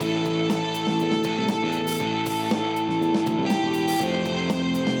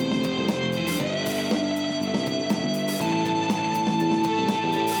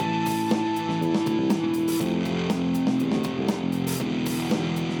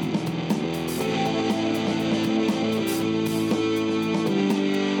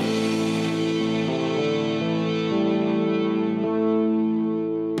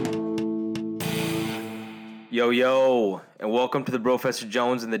Yo, and welcome to the Professor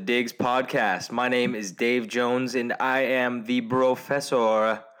Jones and the Diggs podcast. My name is Dave Jones, and I am the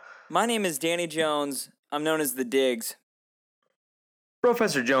Professor. My name is Danny Jones. I'm known as the Diggs.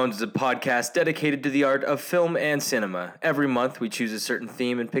 Professor Jones is a podcast dedicated to the art of film and cinema. Every month, we choose a certain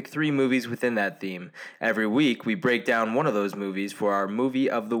theme and pick 3 movies within that theme. Every week, we break down one of those movies for our movie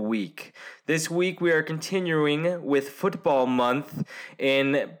of the week. This week, we are continuing with Football Month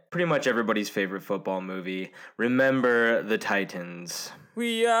in pretty much everybody's favorite football movie, Remember the Titans.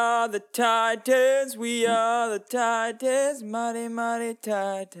 We are the Titans, mighty, mighty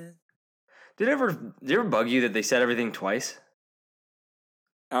Titans. Did it ever bug you that they said everything twice?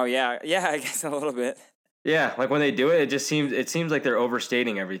 Oh, yeah, I guess a little bit. Yeah, like when they do it, it seems like they're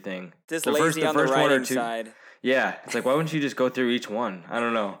overstating everything. Just lazy on the writing side. Yeah, it's like, why wouldn't you just go through each one? I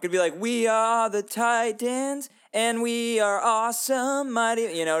don't know. Could be like, we are the Titans, and we are awesome, mighty,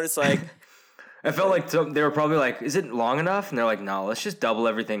 just like... I felt like they were probably like, is it long enough? And they're like, no, let's just double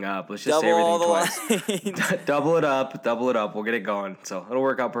everything up. Let's just say everything twice. Double it up. We'll get it going. So it'll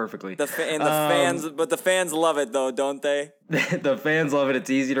work out perfectly. The fans love it, though, don't they? The fans love it.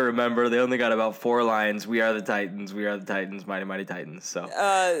 It's easy to remember. They only got about 4 lines. We are the Titans, mighty, mighty Titans. So.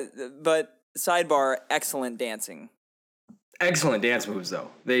 But sidebar, excellent dancing. Excellent dance moves,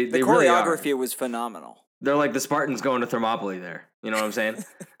 though. They choreography really was phenomenal. They're like the Spartans going to Thermopylae there. You know what I'm saying?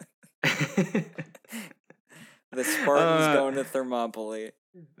 The Spartans going to Thermopylae.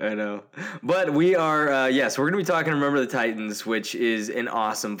 I know. But we are, so we're going to be talking Remember the Titans, which is an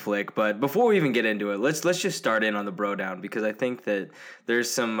awesome flick. But before we even get into it, let's just start in on the bro down, because I think that there's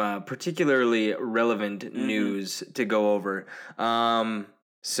some particularly relevant news to go over.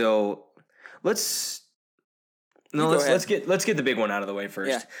 So let's get the big one out of the way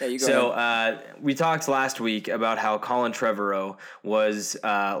first. Yeah, you go ahead. We talked last week about how Colin Trevorrow was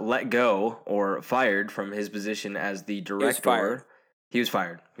let go or fired from his position as the director. He was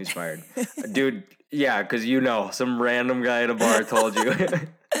fired. Dude, yeah, because some random guy at a bar told you.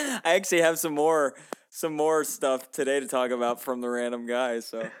 I actually have some more stuff today to talk about from the random guy.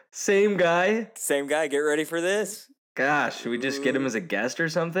 So Same guy. Get ready for this. Gosh, should we just get him as a guest or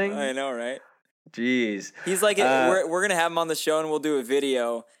something? I know, right? Jeez. He's like, we're gonna have him on the show and we'll do a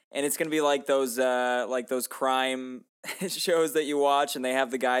video, and it's gonna be like those crime shows that you watch, and they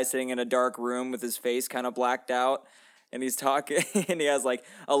have the guy sitting in a dark room with his face kind of blacked out, and he's talking, and he has like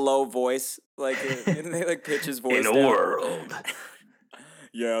a low voice, and they like pitch his voice in a down. world.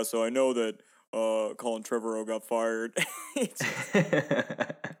 Yeah, so I know that Colin Trevorrow got fired.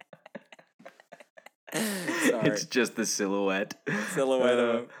 It's just the silhouette of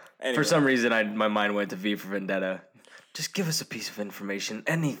him. Anyway. For some reason, my mind went to V for Vendetta. Just give us a piece of information,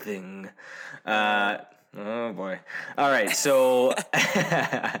 anything. Oh boy! All right, so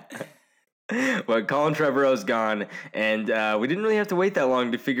well, Colin Trevorrow's gone, and we didn't really have to wait that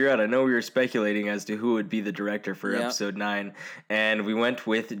long to figure out. I know we were speculating as to who would be the director for episode 9, and we went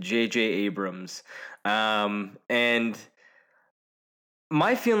with J.J. Abrams. And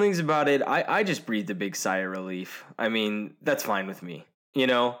my feelings about it, I just breathed a big sigh of relief. I mean, that's fine with me.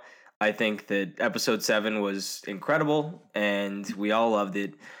 I think that episode 7 was incredible, and we all loved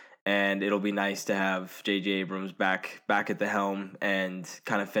it. And it'll be nice to have J.J. Abrams back at the helm and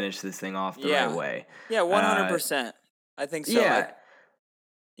kind of finish this thing off the right way. Yeah, 100%. I think so. Yeah.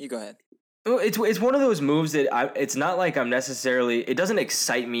 You go ahead. Well, it's one of those moves that it's not like I'm necessarily. It doesn't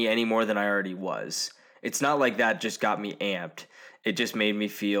excite me any more than I already was. It's not like that just got me amped. It just made me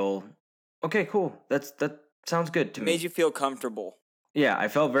feel, okay, cool. That sounds good to me. Made you feel comfortable. Yeah, I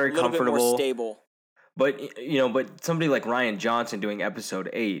felt very comfortable. A little bit more stable. But somebody like Rian Johnson doing episode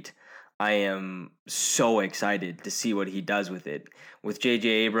 8, I am so excited to see what he does with it. With J.J.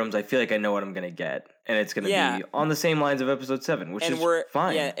 Abrams, I feel like I know what I'm going to get. And it's going to be on the same lines of episode 7, which is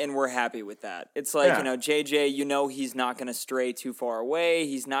fine. Yeah, and we're happy with that. It's like, J.J., he's not going to stray too far away.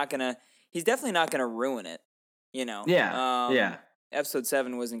 He's definitely not going to ruin it, Yeah, Episode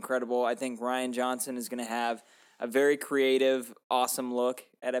 7 was incredible. I think Rian Johnson is going to have a very creative, awesome look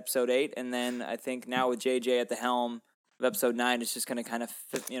at episode 8, and then I think now with JJ at the helm of episode 9, it's just going to kind of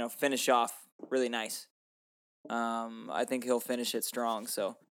finish off really nice. I think he'll finish it strong.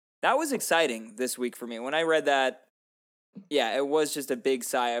 So that was exciting this week for me. When I read that, it was just a big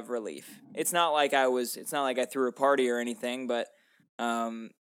sigh of relief. It's not like I threw a party or anything, but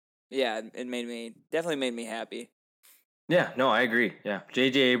it definitely made me happy. Yeah, no, I agree. Yeah,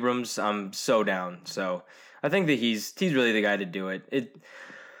 J.J. Abrams, I'm so down. So I think that he's really the guy to do it.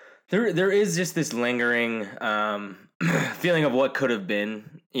 There is just this lingering feeling of what could have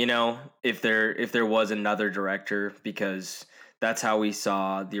been, if there was another director, because That's how we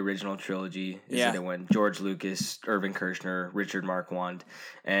saw the original trilogy. That it went George Lucas, Irvin Kershner, Richard Marquand,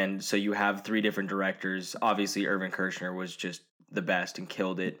 and so you have 3 different directors. Obviously, Irvin Kershner was just the best and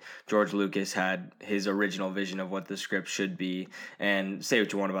killed it. George Lucas had his original vision of what the script should be, and say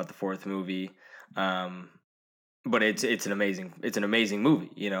what you want about the 4th movie. But it's an amazing movie.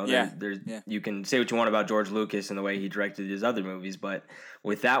 You can say what you want about George Lucas and the way he directed his other movies, but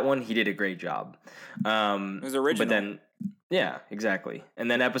with that one, he did a great job. It was original. But then, yeah, exactly. And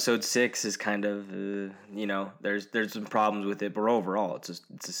then episode 6 is kind of, there's some problems with it, but overall, it's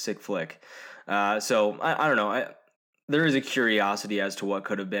a sick flick. So I don't know. There is a curiosity as to what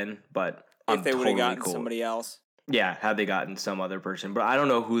could have been, but if they would have gotten somebody else. Yeah, had they gotten some other person. But I don't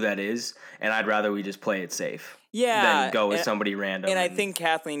know who that is, and I'd rather we just play it safe. Yeah. Than go with somebody random. And I think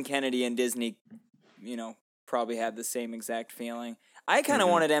Kathleen Kennedy and Disney, probably had the same exact feeling. I kind of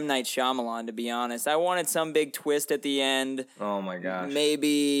wanted M. Night Shyamalan, to be honest. I wanted some big twist at the end. Oh, my gosh.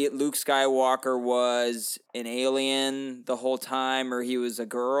 Maybe Luke Skywalker was an alien the whole time, or he was a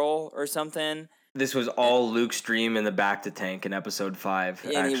girl or something. This was all Luke's dream in the Bacta tank in episode 5,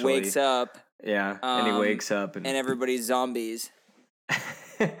 and actually. He wakes up. Yeah, and he wakes up. And everybody's zombies.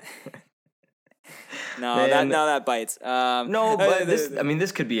 That bites. No, but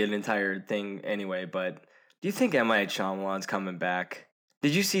this could be an entire thing anyway, but do you think M. Night Shyamalan's coming back?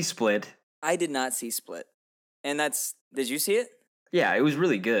 Did you see Split? I did not see Split. And did you see it? Yeah, it was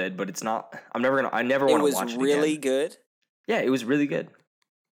really good, but it's not, I never want to watch it again. It was really good? Yeah, it was really good.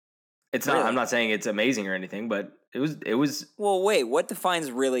 It's not, I'm not saying it's amazing or anything, but it was. Well, wait, what defines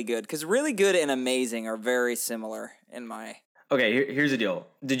really good? Because really good and amazing are very similar in my. Okay, here's the deal.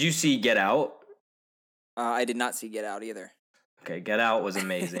 Did you see Get Out? I did not see Get Out either. Okay, Get Out was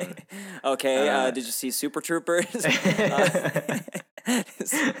amazing. Okay, did you see Super Troopers?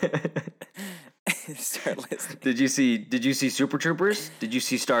 Start listening. Did you see Super Troopers? Did you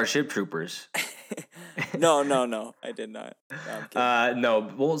see Starship Troopers? No, I did not. No.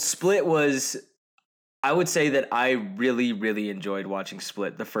 Well, Split was. I would say that I really, really enjoyed watching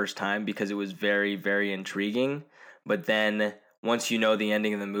Split the first time because it was very, very intriguing. But then once you know the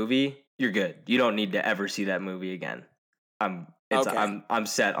ending of the movie, you're good. You don't need to ever see that movie again. I'm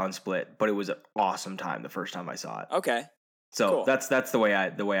set on Split, but it was an awesome time the first time I saw it. Okay. So cool. that's the way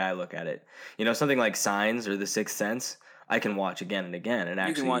I look at it. Something like Signs or The Sixth Sense, I can watch again and again, and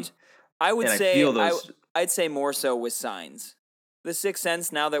actually. You can watch. I would say I'd say more so with Signs. The Sixth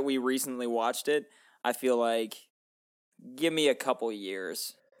Sense. Now that we recently watched it, I feel like give me a couple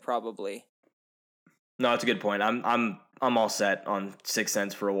years probably. No, it's a good point. I'm all set on Sixth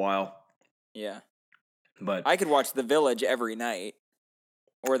Sense for a while. Yeah. But I could watch The Village every night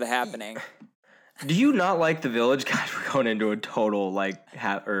or The Happening. Do you not like The Village? Gosh, we're going into a total M.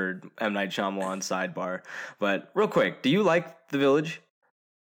 Night Shyamalan sidebar. But real quick, do you like The Village?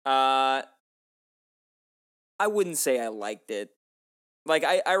 I wouldn't say I liked it. Like,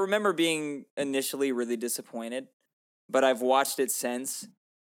 I remember being initially really disappointed, but I've watched it since,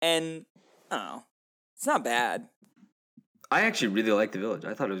 and I don't know. It's not bad. I actually really like The Village.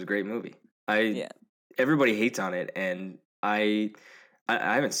 I thought it was a great movie. Everybody hates on it, and I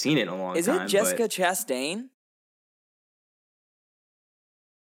haven't seen it in a long time. Is it Jessica Chastain?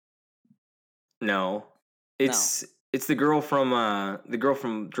 No. It's the girl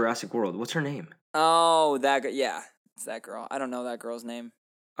from Jurassic World. What's her name? Oh, that girl. Yeah, it's that girl. I don't know that girl's name.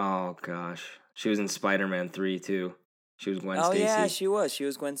 Oh gosh, she was in Spider-Man 3 too. She was Gwen Stacy. Oh yeah, she was. She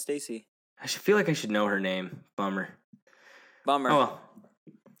was Gwen Stacy. I feel like I should know her name. Bummer. Oh well.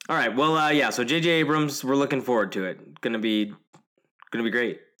 All right. Well, yeah. So J.J. Abrams, we're looking forward to it. Gonna be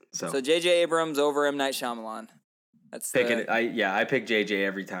great. So J.J. Abrams over M. Night Shyamalan. That's I pick J.J.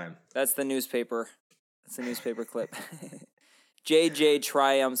 every time. That's the newspaper. That's the newspaper clip. J.J.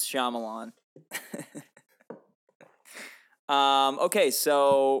 triumphs Shyamalan. Okay,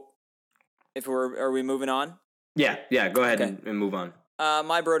 so are we moving on? Yeah. Go ahead and move on.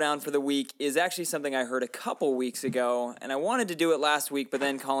 My bro down for the week is actually something I heard a couple weeks ago, and I wanted to do it last week, but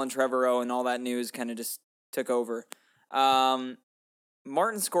then Colin Trevorrow and all that news kind of just took over. Martin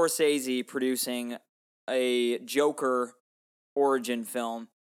Scorsese producing a Joker origin film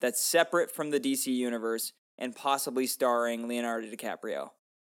that's separate from the DC universe and possibly starring Leonardo DiCaprio.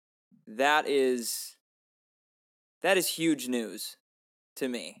 That is huge news to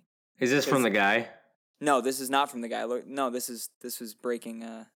me. Is this from the guy? No, this is not from the guy. No, this was breaking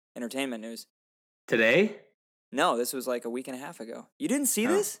entertainment news. Today? No, this was like a week and a half ago. You didn't see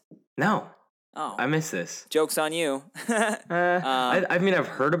this? No. Oh. I missed this. Joke's on you. I mean, I've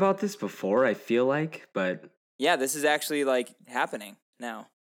heard about this before, I feel like, but... Yeah, this is actually, happening now.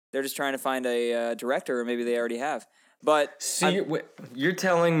 They're just trying to find a director, or maybe they already have. But So you're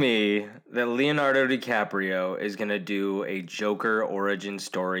telling me that Leonardo DiCaprio is going to do a Joker origin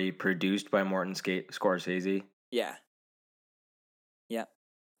story produced by Martin Scorsese? yeah. Yeah.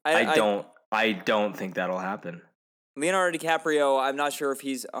 I don't think that'll happen. Leonardo DiCaprio, I'm not sure if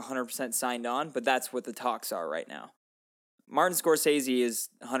he's 100% signed on, but that's what the talks are right now. Martin Scorsese is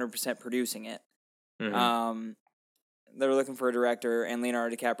 100% producing it. Mm-hmm. They're looking for a director, and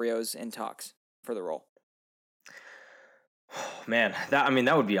Leonardo DiCaprio's in talks for the role. Man,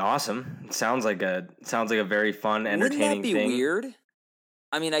 that would be awesome. It sounds like a very fun, entertaining thing. Wouldn't that be weird?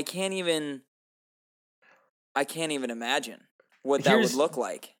 I mean, I can't even imagine what that would look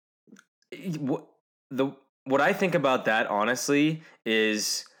like. What I think about that, honestly,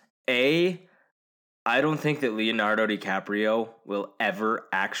 is I don't think that Leonardo DiCaprio will ever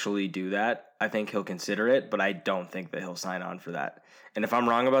actually do that. I think he'll consider it, but I don't think that he'll sign on for that. And if I'm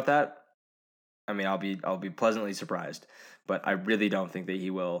wrong about that, I mean, I'll be pleasantly surprised, but I really don't think that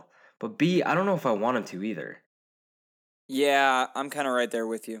he will. But B, I don't know if I want him to either. Yeah, I'm kind of right there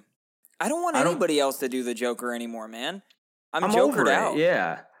with you. I don't want anybody else to do the Joker anymore, man. I'm Jokered out.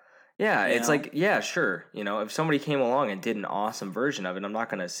 Yeah. Yeah, it's like, yeah, sure. If somebody came along and did an awesome version of it, I'm not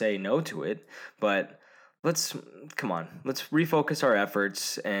going to say no to it, but let's refocus our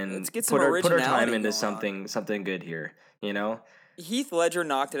efforts and let's get put our time into something good here, Heath Ledger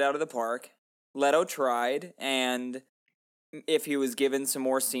knocked it out of the park. Leto tried, and if he was given some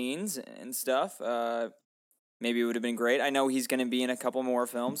more scenes and stuff, maybe it would have been great. I know he's going to be in a couple more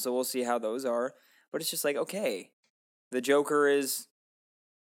films, so we'll see how those are. But it's just like, okay, the Joker's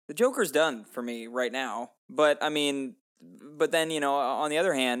done for me right now. But I mean, then, on the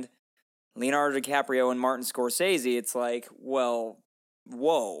other hand, Leonardo DiCaprio and Martin Scorsese, it's like, well,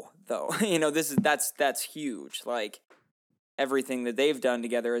 whoa, though. That's huge. Like, everything that they've done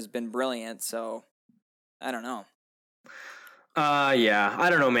together has been brilliant, so I don't know. Yeah, I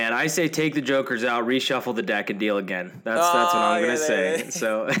don't know, man. I say take the Jokers out, reshuffle the deck, and deal again. That's what I'm gonna say.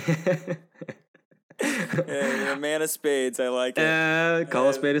 So, yeah, man of spades. I like it. Call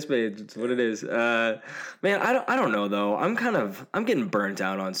a spade a spade. It's what it is. Man, I don't know though. I'm getting burnt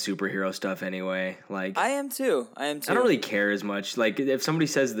out on superhero stuff anyway. Like I am too. I don't really care as much. Like if somebody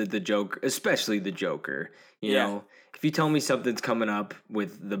says that the Joker, especially the Joker, you know, if you tell me something's coming up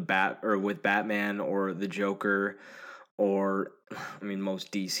with with Batman or the Joker, or I mean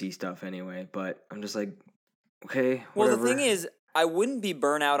most DC stuff anyway. But I'm just like, okay, whatever. Well, the thing is, I wouldn't be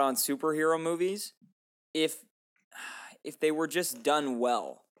burnt out on superhero movies if they were just done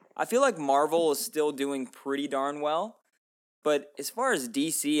well. I feel like Marvel is still doing pretty darn well, but as far as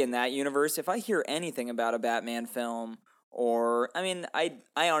DC in that universe, if I hear anything about a Batman film, or I mean, I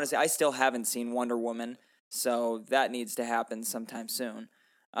honestly I still haven't seen Wonder Woman, so that needs to happen sometime soon.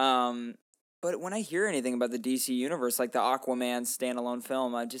 But when I hear anything about the DC universe, like the Aquaman standalone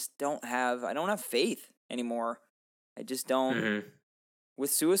film, I don't have faith anymore. I just don't. Mm-hmm.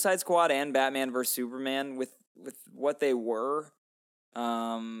 With Suicide Squad and Batman vs Superman, with what they were,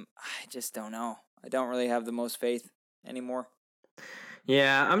 I just don't know. I don't really have the most faith anymore.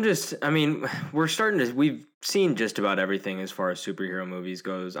 Yeah, we've seen just about everything as far as superhero movies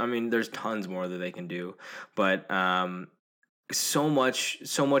goes. I mean, there's tons more that they can do, but so much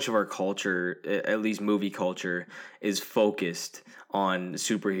of our culture, at least movie culture, is focused on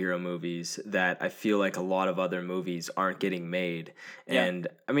superhero movies that I feel like a lot of other movies aren't getting made. Yeah. And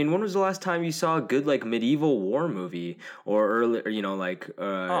I mean, when was the last time you saw a good like medieval war movie or early,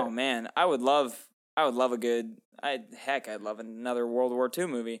 oh man, I would love a good, I'd love another World War II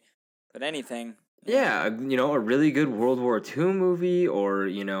movie, but anything. Yeah, a really good World War II movie, or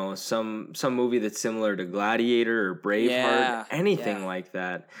some movie that's similar to Gladiator or Braveheart, anything like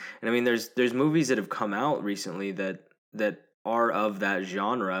that. And I mean, there's movies that have come out recently that are of that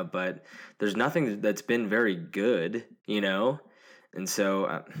genre, but there's nothing that's been very good, And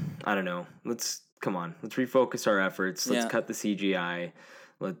so I don't know. Let's refocus our efforts. Let's cut the CGI.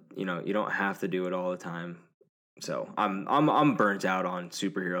 You don't have to do it all the time. So I'm burnt out on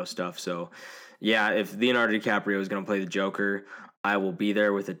superhero stuff. So. Yeah, if Leonardo DiCaprio is going to play the Joker, I will be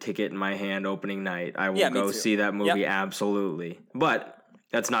there with a ticket in my hand opening night. I will go see that movie, absolutely. But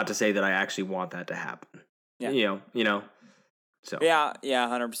that's not to say that I actually want that to happen. Yeah. So. Yeah,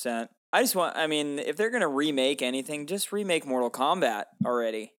 100%. If they're going to remake anything, just remake Mortal Kombat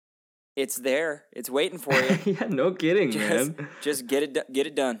already. It's there. It's waiting for you. Yeah, no kidding, man. Just get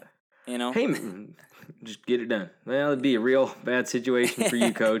it done, Hey, just get it done. Well, it'd be a real bad situation for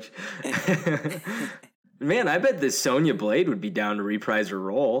you, Coach. Man, I bet this Sonya Blade would be down to reprise her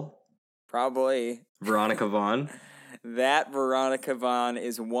role. Probably. Veronica Vaughn. That Veronica Vaughn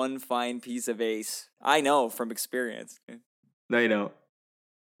is one fine piece of ace. I know from experience. No, you don't.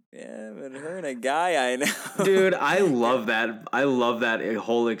 Yeah, but her and a guy I know. Dude, I love that. I love that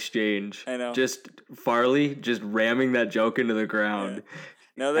whole exchange. I know. Just Farley just ramming that joke into the ground. Yeah.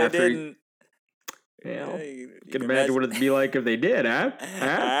 No, they didn't. You can imagine what it'd be like if they did, huh?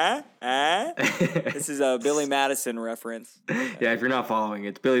 This is a Billy Madison reference. Yeah, if you're not following,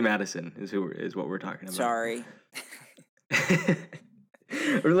 it's Billy Madison is what we're talking about. Sorry.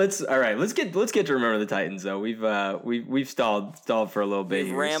 Let's get to Remember the Titans though. We've stalled for a little bit.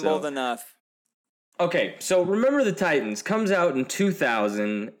 We've rambled enough. Okay, so Remember the Titans comes out in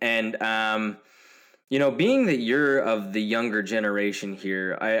 2000, and being that you're of the younger generation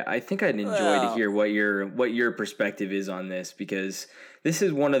here, I think I'd enjoy to hear what your perspective is on this, because this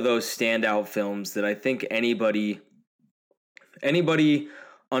is one of those standout films that I think anybody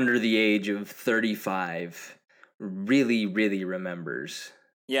under the age of 35 really, really remembers.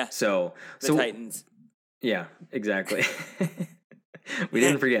 Yeah. So Titans. Yeah, exactly. We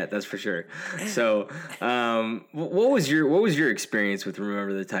didn't forget, that's for sure. So, what was your experience with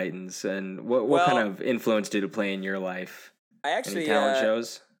Remember the Titans, and what kind of influence did it play in your life? I actually any talent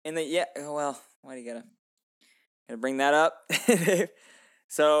shows. Why do you gotta bring that up?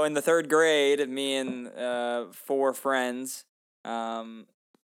 So in the third grade, me and 4 friends,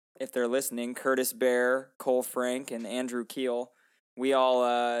 if they're listening, Curtis Bear, Cole Frank, and Andrew Keel, we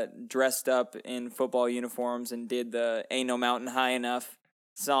all dressed up in football uniforms and did the Ain't No Mountain High Enough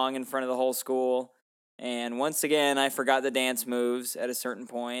song in front of the whole school. And once again, I forgot the dance moves at a certain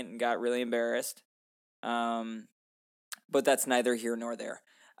point and got really embarrassed. But that's neither here nor there.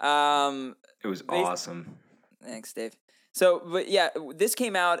 It was awesome. Thanks, Dave. So, but yeah, this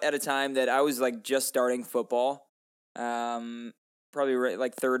came out at a time that I was like just starting football. Probably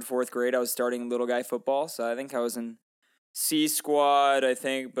like 3rd, 4th grade. I was starting little guy football. So I think I was in C squad, I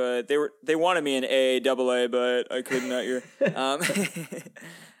think, but they wanted me in AA, but I couldn't that year.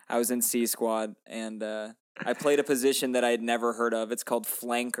 I was in C squad, and I played a position that I had never heard of. It's called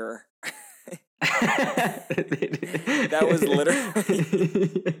flanker. That was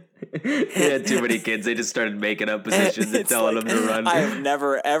literally. They had too many kids. They just started making up positions and telling them to run.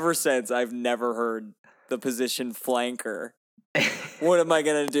 Ever since I've never heard the position flanker. What am I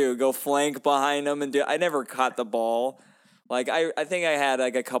gonna do? Go flank behind them and do? I never caught the ball. Like I think I had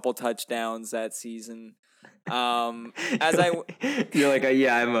like a couple touchdowns that season. You're like,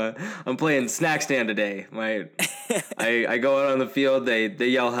 I'm playing snack stand today. I go out on the field. They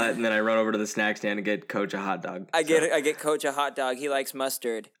yell hut, and then I run over to the snack stand and get Coach a hot dog. I get Coach a hot dog. He likes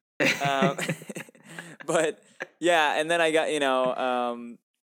mustard. But yeah, and then I got and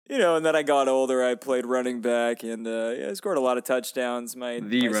then I got older. I played running back, and I scored a lot of touchdowns. My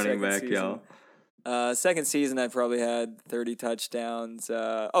running back, y'all. Second season, I probably had 30 touchdowns.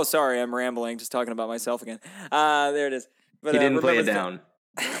 Sorry, I'm rambling, just talking about myself again. There it is. But, he didn't play it down.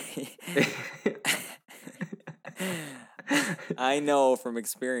 I know from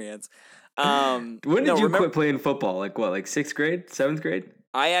experience. When did you quit playing football? Like what, like 6th grade, 7th grade?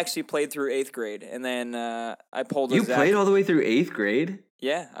 I actually played through 8th grade, and then I pulled a You played all the way through 8th grade?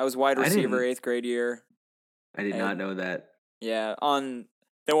 Yeah, I was wide receiver 8th grade year. I did not know that. Yeah,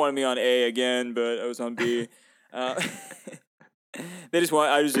 they wanted me on A again, but I was on B. I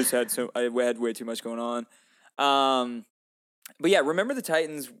had way too much going on. But yeah, Remember the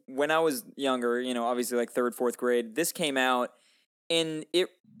Titans, when I was younger, obviously like 3rd, 4th grade, this came out, and it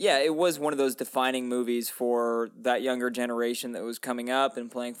was one of those defining movies for that younger generation that was coming up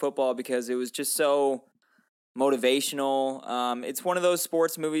and playing football, because it was just so motivational. It's one of those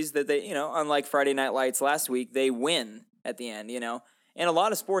sports movies that they, unlike Friday Night Lights last week, they win at the end, And a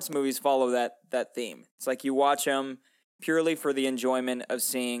lot of sports movies follow that theme. It's like you watch them purely for the enjoyment of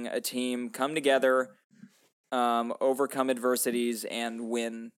seeing a team come together, overcome adversities, and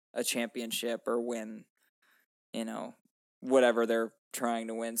win a championship or win, whatever they're trying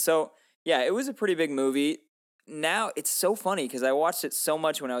to win. So, yeah, it was a pretty big movie. Now, it's so funny because I watched it so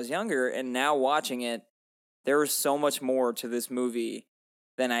much when I was younger, and now watching it, there was so much more to this movie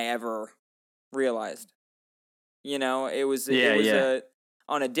than I ever realized. It was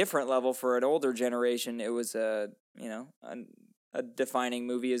on a different level for an older generation. It was a defining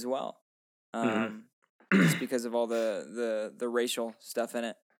movie as well, just because of all the racial stuff in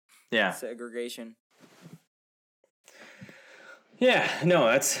it. Yeah, segregation. Yeah, no,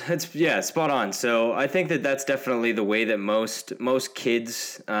 that's spot on. So I think that that's definitely the way that most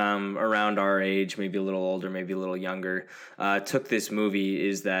kids around our age, maybe a little older, maybe a little younger, took this movie.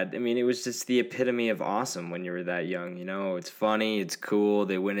 Is that, I mean, it was just the epitome of awesome when you were that young. You know, it's funny, it's cool.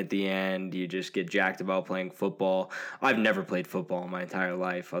 They win at the end. You just get jacked about playing football. I've never played football in my entire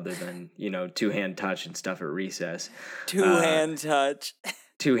life, other than 2-hand touch and stuff at recess. Two-hand touch.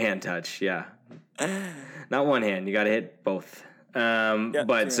 2-hand touch, yeah. Not one hand. You got to hit both.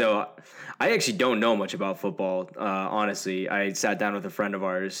 But so I actually don't know much about football. Honestly, I sat down with a friend of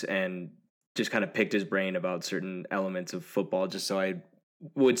ours and just kind of picked his brain about certain elements of football, just so I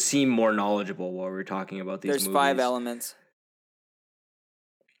would seem more knowledgeable while we were talking about these There's movies. 5 elements.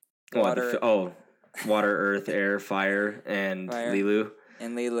 Water, earth, air, fire, and Lilu.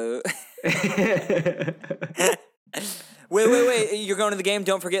 And Lilu. Wait! You're going to the game.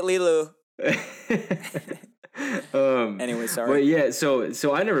 Don't forget Lilu. Anyway, sorry. But yeah,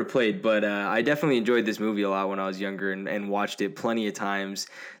 so I never played, but I definitely enjoyed this movie a lot when I was younger and watched it plenty of times.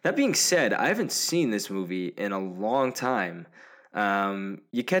 That being said, I haven't seen this movie in a long time.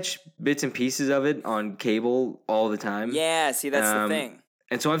 You catch bits and pieces of it on cable all the time. Yeah, see, that's the thing.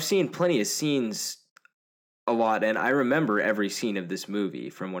 And so I've seen plenty of scenes a lot, and I remember every scene of this movie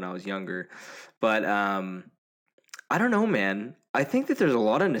from when I was younger. But I don't know, man. I think that there's a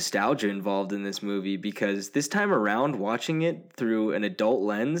lot of nostalgia involved in this movie because this time around, watching it through an adult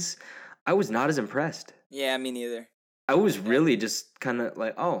lens, I was not as impressed. Yeah, me neither. I was really just kind of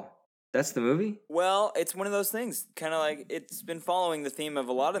like, oh, that's the movie? Well, it's one of those things. Kind of like it's been following the theme of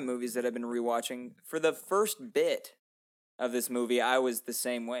a lot of movies that I've been rewatching. For the first bit of this movie, I was the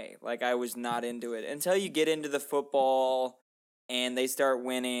same way. Like, I was not into it. Until you get into the football and they start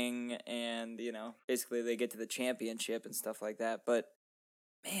winning and, basically they get to the championship and stuff like that. But,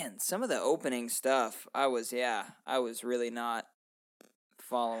 man, some of the opening stuff, I was really not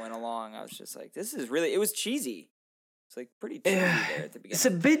following along. I was just like, it was cheesy. It's like pretty cheesy there at the beginning. It's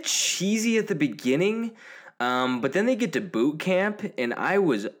a bit cheesy at the beginning, but then they get to boot camp, and I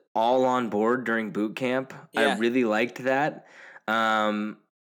was all on board during boot camp. Yeah. I really liked that.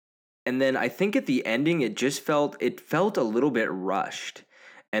 And then I think at the ending, it felt a little bit rushed,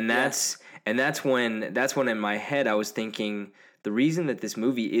 and that's when in my head I was thinking the reason that this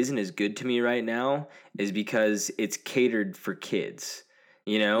movie isn't as good to me right now is because it's catered for kids.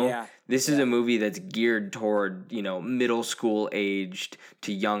 This is a movie that's geared toward, middle school aged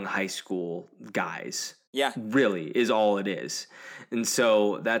to young high school guys. Yeah. Really is all it is. And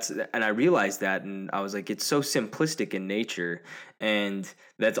so and I realized that, and I was like, it's so simplistic in nature. And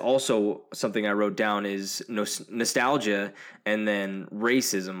that's also something I wrote down is nostalgia and then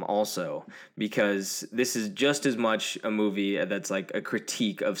racism also, because this is just as much a movie that's like a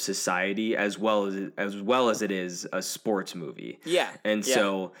critique of society as well as it is a sports movie. Yeah. And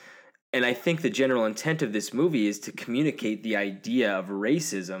so, and I think the general intent of this movie is to communicate the idea of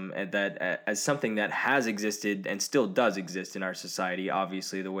racism and that as something that has existed and still does exist in our society.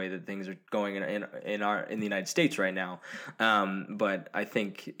 Obviously, the way that things are going in the United States right now. But I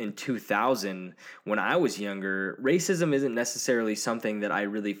think in 2000, when I was younger, racism isn't necessarily something that I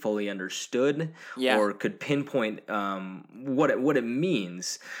really fully understood or could pinpoint what it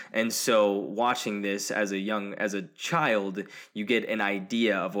means. And so, watching this as a child, you get an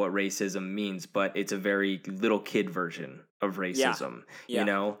idea of what racism means, but it's a very little kid version of racism,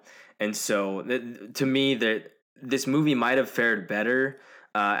 And so to me, that this movie might have fared better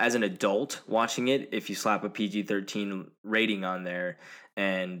as an adult watching it if you slap a PG-13 rating on there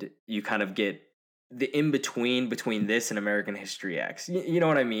and you kind of get the in-between between this and American History X. You know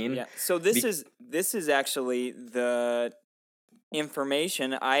what I mean? Yeah. So this is actually the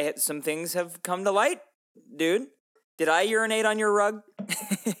information. Some things have come to light, dude. Did I urinate on your rug?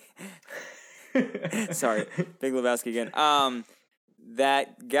 Sorry, Big Lebowski again.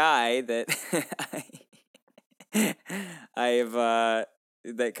 That guy that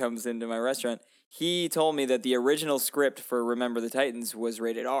that comes into my restaurant, he told me that the original script for Remember the Titans was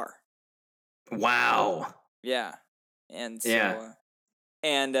rated R. Wow. Yeah, and so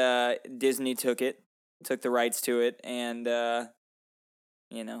and Disney took the rights to it, and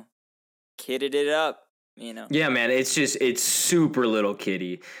kidded it up. Yeah, man, it's super little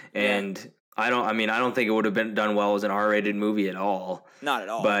kiddie, and I don't think it would have been done well as an R-rated movie at all. Not at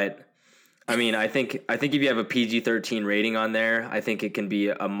all. But I think if you have a PG-13 rating on there, I think it can be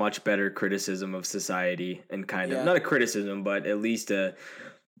a much better criticism of society and kind of not a criticism, but at least a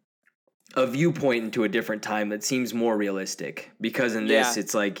viewpoint into a different time that seems more realistic. Because in this,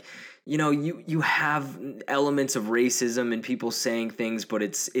 it's like you have elements of racism and people saying things, but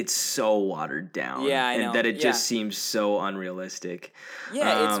it's so watered down, Yeah, I and know. that it Yeah. just seems so unrealistic.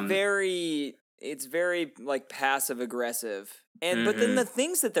 Yeah, it's very like passive aggressive. And but then the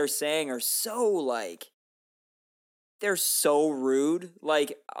things that they're saying are so like they're so rude.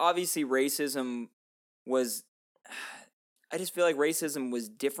 Like obviously racism was I just feel like racism was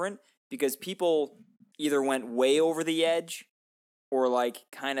different because people either went way over the edge or like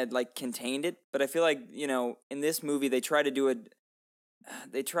kind of like contained it. But I feel like, in this movie they try to do it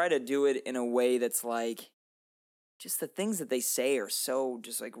in a way that's like just the things that they say are so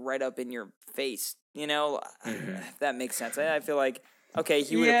just like right up in your face, if that makes sense. I feel like, okay,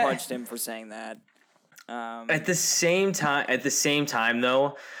 he would have punched him for saying that. At the same time,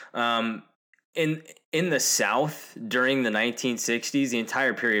 though, in the South during the 1960s, the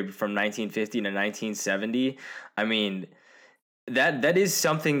entire period from 1950 to 1970, I mean, that is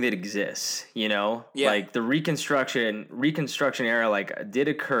something that exists, Yeah. like the Reconstruction era, like did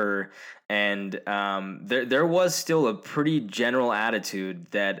occur, and there was still a pretty general attitude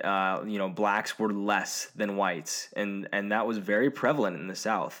that blacks were less than whites, and that was very prevalent in the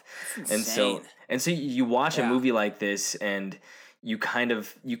South. Insane. And so you watch a movie like this, and you kind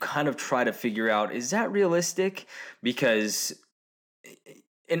of try to figure out, is that realistic? Because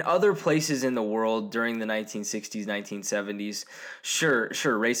in other places in the world during the 1960s, 1970s, sure,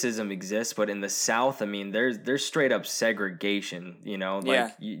 racism exists, but in the South, I mean, there's straight up segregation.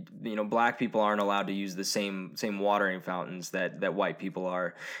 Black people aren't allowed to use the same watering fountains that white people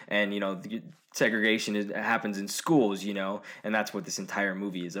are, and segregation happens in schools, and that's what this entire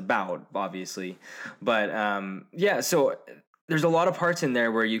movie is about, obviously. But so there's a lot of parts in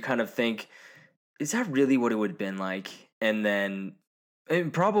there where you kind of think, is that really what it would have been like? And then.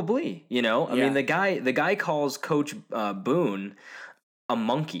 And probably, I mean, the guy calls Coach Boone a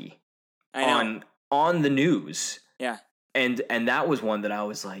monkey on the news. Yeah. And that was one that I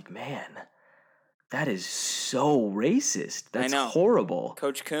was like, man, that is so racist. That's horrible.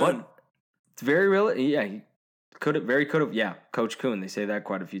 Coach Coon. But it's very real. Yeah. Could have. Yeah. Coach Coon. They say that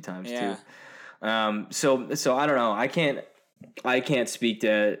quite a few times too. So I don't know. I can't speak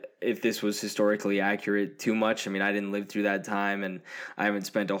to if this was historically accurate too much. I mean, I didn't live through that time, and I haven't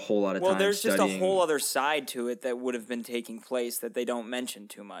spent a whole lot of time studying. Well, there's just a whole other side to it that would have been taking place that they don't mention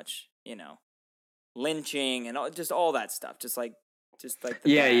too much, lynching and just all that stuff. Just like if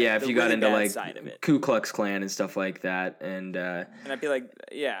you got really into like side of it. Ku Klux Klan and stuff like that, and I'd be like,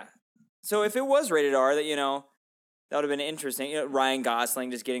 yeah. So if it was rated R, that would have been interesting. Ryan Gosling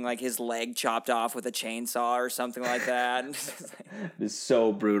just getting like his leg chopped off with a chainsaw or something like that. It's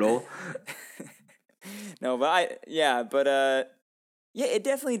so brutal. No, but it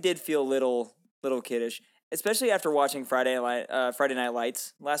definitely did feel little kiddish, especially after watching Friday Night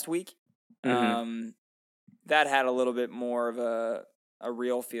Lights last week. That had a little bit more of a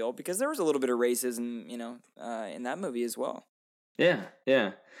real feel because there was a little bit of racism, in that movie as well. Yeah.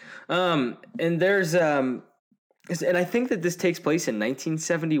 And there's and I think that this takes place in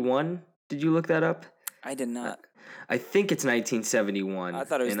 1971. Did you look that up? I did not. I think it's 1971. I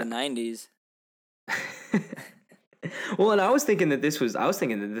thought it was the 90s. Well, and I was thinking that this was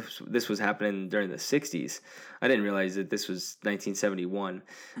happening during the 60s. I didn't realize that this was 1971.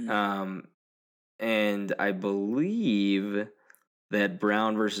 And I believe that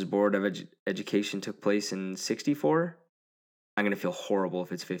Brown versus Board of Education took place in 64. I'm going to feel horrible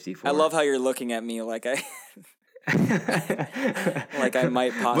if it's 54. I love how you're looking at me like I like I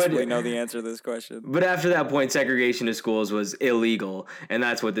might possibly know the answer to this question. But after that point, segregation of schools was illegal, and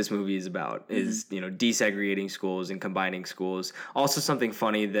that's what this movie is about, is desegregating schools and combining schools. Also, something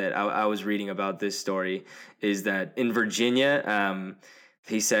funny that I was reading about this story is that in Virginia,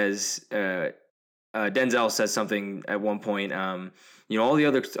 he says, Denzel says something at one point, all the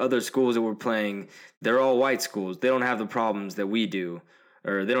other schools that we're playing, they're all white schools. They don't have the problems that we do.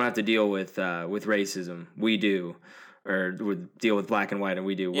 Or they don't have to deal with racism. We do, or deal with black and white, and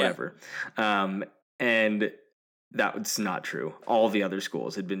we do, whatever. And that's not true. All the other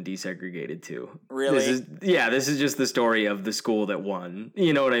schools had been desegregated too. Really? This is just the story of the school that won.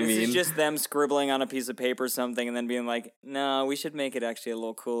 You know what I mean? This is just them scribbling on a piece of paper something and then being like, no, we should make it actually a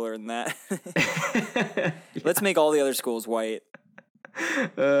little cooler than that. Let's make all the other schools white.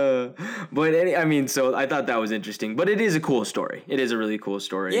 So I thought that was interesting, but it is a cool story. It is a really cool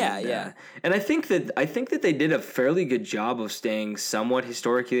story. And I think that they did a fairly good job of staying somewhat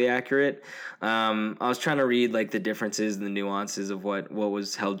historically accurate. I was trying to read like the differences and the nuances of what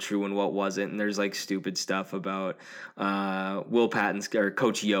was held true and what wasn't. And there's like stupid stuff about Will Patton's or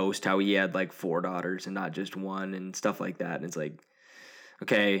Coach Yost, how he had like 4 daughters and not just one, and stuff like that. And it's like,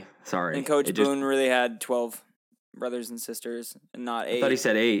 Okay, sorry. And Coach Boone really had 12 brothers and sisters and not 8. I thought he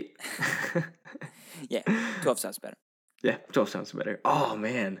said 8. Yeah, 12 sounds better. Yeah, 12 sounds better. Oh,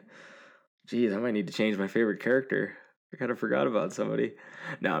 man. Jeez, I might need to change my favorite character. I kind of forgot about somebody.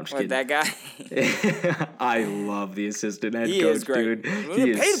 No, I'm just kidding. That guy? I love the assistant head coach, is great. dude.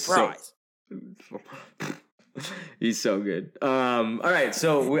 He paid the price. He's so good. All right,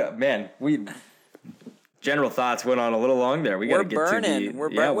 so we general thoughts went on a little long there. We got to get burning. to the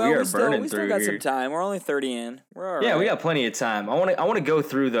we are burning we through still got here. some time. We're only 30 in. We're all right. Yeah, we got plenty of time. I want to go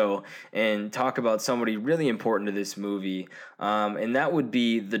through though and talk about somebody really important to this movie, and that would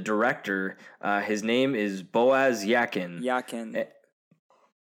be the director. His name is Boaz Yakin.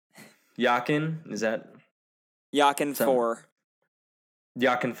 Yakin, is that? Yakin 4.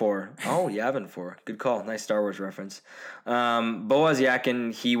 Yakin 4. Oh, Yavin 4. Good call. Nice Star Wars reference. Boaz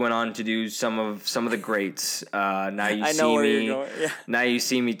Yakin, he went on to do some of the greats. Now You See Me. You're going. Yeah. Now You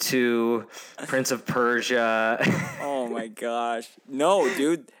See Me 2. Prince of Persia. Oh my gosh. No,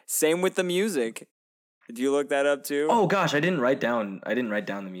 dude. Same with the music. Did you look that up too? Oh gosh, I didn't write down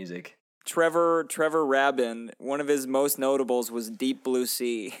the music. Trevor Rabin, one of his most notables was Deep Blue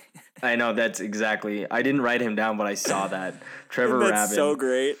Sea. I know, that's exactly. I didn't write him down, but I saw that. Trevor Rabin. That's so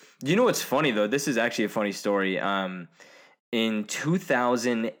great. You know what's funny though? This is actually a funny story. In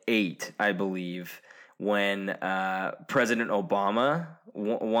 2008, I believe, when President Obama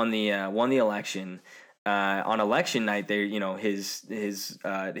won the election, on election night, his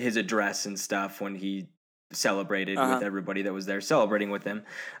address and stuff when he celebrated with everybody that was there celebrating with him,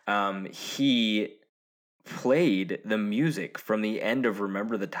 he played the music from the end of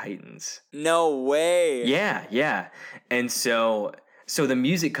Remember the Titans. No way. Yeah. And so the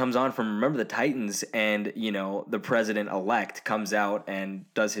music comes on from Remember the Titans, and the president-elect comes out and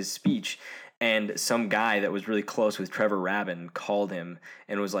does his speech, and some guy that was really close with Trevor Rabin called him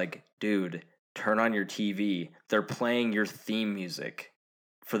and was like, dude, turn on your TV. They're playing your theme music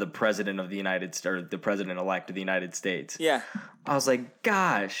for the president of the United States, or the president-elect of the United States. Yeah. I was like,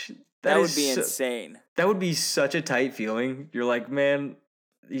 gosh, that would be insane. That would be such a tight feeling. You're like, man,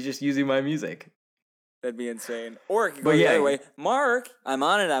 he's just using my music. That'd be insane. Or it could go the other way. Mark, I'm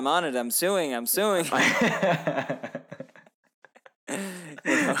on it. I'm suing.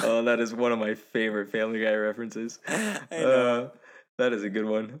 Oh, that is one of my favorite Family Guy references. I know. That is a good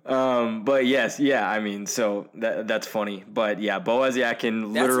one. But yes, yeah, I mean, so that's funny. But yeah, Boaz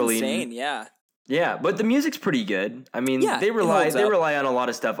Yakin literally. That's insane, yeah. Yeah, but the music's pretty good. I mean, they rely on a lot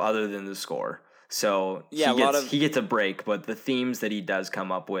of stuff other than the score. So he gets a break, but the themes that he does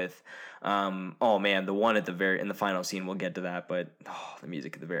come up with, oh man, the one in the final scene, we'll get to that, but the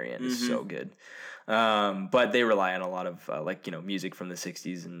music at the very end is so good. But they rely on a lot of music from the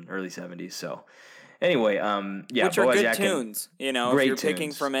 60s and early 70s. So anyway, which are good tunes, if you're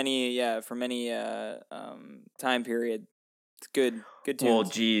picking from any time period. It's good tunes. Well,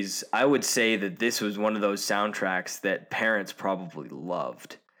 geez, I would say that this was one of those soundtracks that parents probably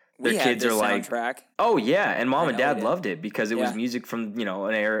loved. Their kids are like, soundtrack. Oh yeah, and mom and dad loved it because it was music from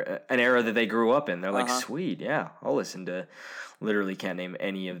an era that they grew up in. They're like, sweet, yeah, I'll listen to. Literally can't name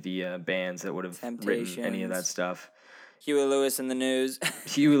any of the bands that would have written any of that stuff. Huey Lewis in the News.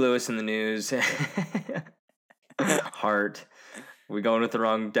 Heart. We going with the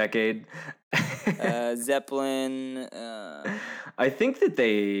wrong decade. Zeppelin. I think that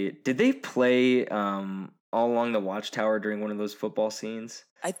did they play All Along the Watchtower during one of those football scenes?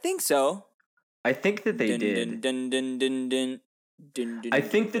 I think so. I think that they did. I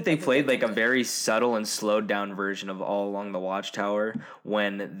think that they played like a very subtle and slowed down version of All Along the Watchtower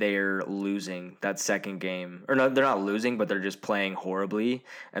when they're losing that second game. Or no, they're not losing, but they're just playing horribly.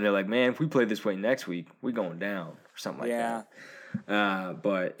 And they're like, man, if we play this way next week, we going down. Or something like that.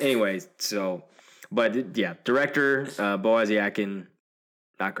 But anyways, director Boaz Yakin,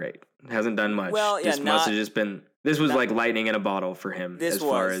 not great. Hasn't done much. Well, yeah, must have just been. This was like lightning in a bottle for him. As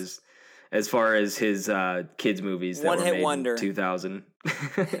far as his kids movies that were made in 2000.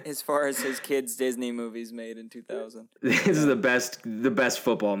 As far as his kids Disney movies made in 2000. This is the best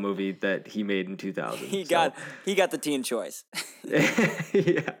football movie that he made in 2000. He got the teen choice.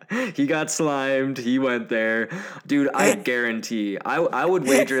 Yeah. He got slimed. He went there. Dude, I guarantee. I would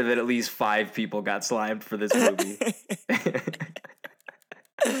wager that at least 5 people got slimed for this movie.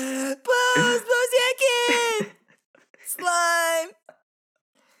 Boaz Yakin! Slime!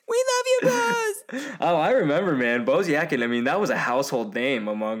 We love you, Boaz! Oh, I remember, man. Boaz Yakin, I mean, that was a household name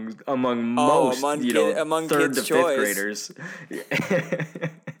among most, among 3rd to 5th choice. graders.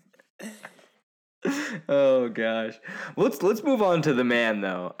 Oh, gosh. Well, let's move on to the man,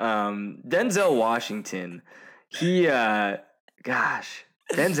 though. Denzel Washington. He, gosh,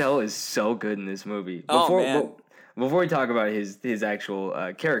 Denzel is so good in this movie. Man. Before we talk about his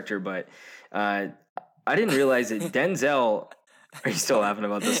actual character, but I didn't realize that Denzel. Are you still laughing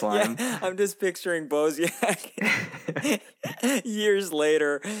about the slime? Yeah, I'm just picturing Boaz Yakin years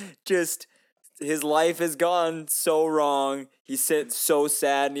later, just his life has gone so wrong. He's so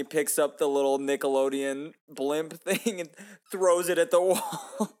sad, and he picks up the little Nickelodeon blimp thing and throws it at the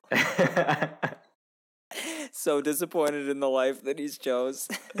wall. So disappointed in the life that he's chose.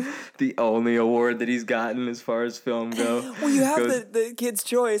 The only award that he's gotten as far as film go. Well, you have the Kid's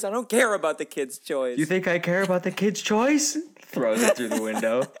Choice. I don't care about the Kid's Choice. You think I care about the Kid's Choice? Throws it through the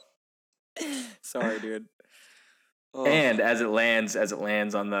window. Sorry, dude. Oh. And as it lands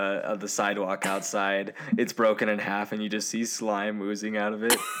on the sidewalk outside, it's broken in half, and you just see slime oozing out of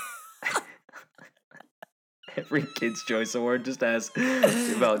it. Every Kid's Choice Award just has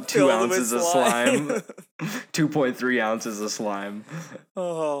about 2 ounces of slime. 2.3 ounces of slime.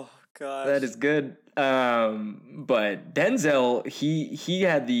 Oh gosh, that is good. But Denzel,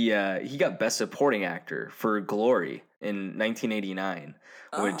 he got Best Supporting Actor for Glory in 1989,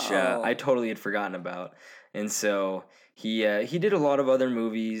 which I totally had forgotten about. And so he did a lot of other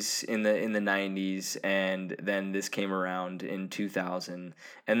movies in the 90s, and then this came around in 2000,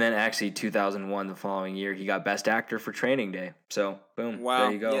 and then actually 2001, the following year, he got Best Actor for Training Day. So boom, wow,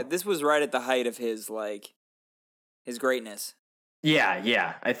 there you go. Yeah, this was right at the height of his greatness.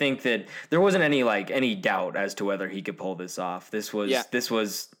 Yeah. I think that there wasn't any doubt as to whether he could pull this off. This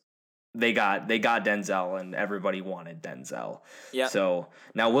was they got Denzel, and everybody wanted Denzel. Yeah. So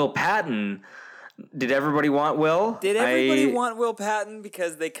now Will Patton. Did everybody want Will? Did everybody want Will Patton?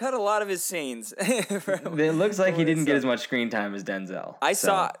 Because they cut a lot of his scenes. It looks like he didn't get as much screen time as Denzel.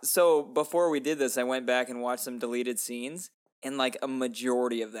 So before we did this, I went back and watched some deleted scenes, and like a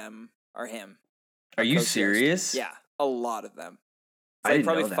majority of them are him. Are you serious? Yeah, a lot of them. It's like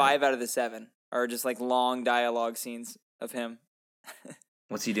probably 5 out of the 7 are just like long dialogue scenes of him.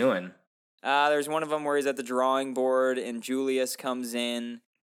 What's he doing? There's one of them where he's at the drawing board, and Julius comes in,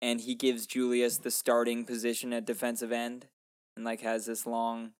 and he gives Julius the starting position at defensive end, and like has this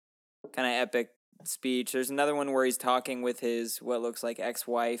long, kind of epic speech. There's another one where he's talking with his what looks like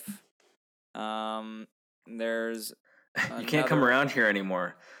ex-wife. There's you can't come around here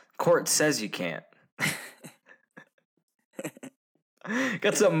anymore. Court says you can't.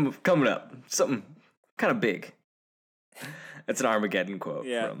 Got something coming up. Something kind of big. That's an Armageddon quote.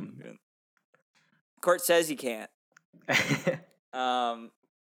 Yeah. From... Court says you can't.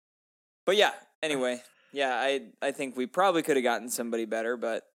 But yeah, anyway, yeah, I think we probably could have gotten somebody better,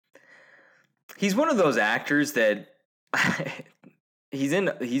 but he's one of those actors that he's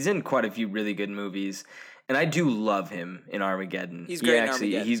in quite a few really good movies, and I do love him in Armageddon. He's great in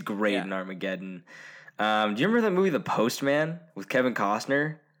Armageddon. He's great in Armageddon. Do you remember that movie The Postman with Kevin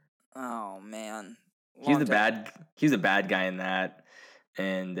Costner? Oh man. He was the bad guy in that.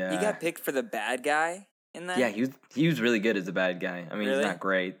 And he got picked for the bad guy in that? Yeah, he was really good as the bad guy. I mean, He's not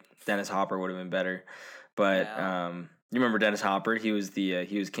great. Dennis Hopper would have been better. But you remember Dennis Hopper? He was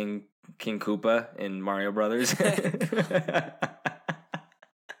King Koopa in Mario Brothers.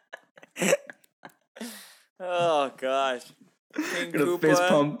 Oh gosh. I'm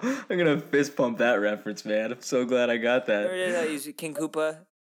gonna fist pump that reference, man. I'm so glad I got that. He's King Koopa.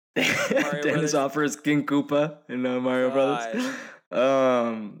 Dennis Hopper is King Koopa in Mario Brothers.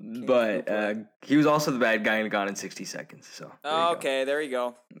 He was also the bad guy in Gone in 60 Seconds. So there you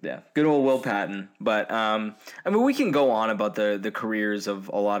go. Yeah, good old Will Patton. But I mean, we can go on about the careers of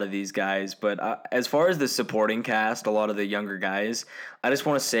a lot of these guys, but as far as the supporting cast, a lot of the younger guys, I just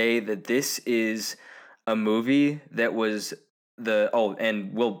want to say that this is a movie that was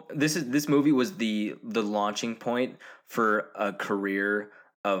this movie was the launching point for a career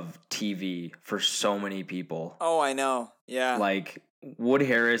of TV for so many people. Oh, I know. Yeah. Like Wood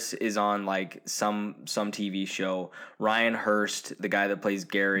Harris is on like some TV show. Ryan Hurst, the guy that plays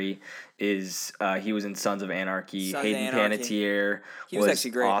Gary, is he was in Sons of Anarchy. Hayden Panettiere was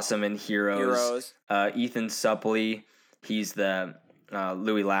actually great. Awesome in Heroes. Ethan Suplee, he's the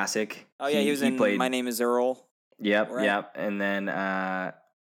Louis Lasik. Oh yeah, he was in My Name Is Earl. Yep, right? Yep. And then I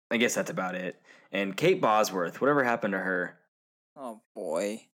guess that's about it. And Kate Bosworth, whatever happened to her? Oh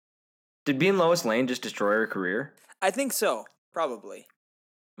boy. Did being Lois Lane just destroy her career? I think so. Probably.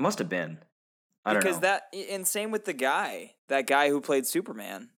 Must have been. I don't know. Because and same with that guy who played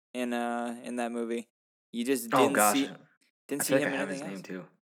Superman in that movie. You just didn't see him in anything else. Name too.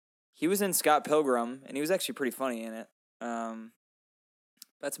 He was in Scott Pilgrim, and he was actually pretty funny in it.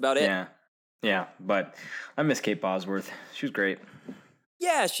 That's about it. Yeah, but I miss Kate Bosworth. She was great.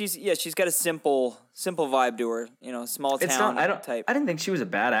 Yeah, she's got a simple vibe to her. Small town type. I didn't think she was a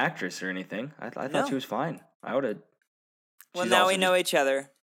bad actress or anything. I thought she was fine. I would have. Well, now we know each other.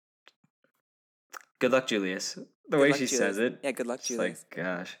 Good luck, Julius. The way she says it. Yeah, good luck, Julius. Like,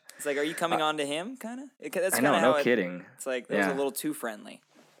 gosh. It's like, are you coming on to him, kind of? That's I know, no kidding. It's like, that was a little too friendly.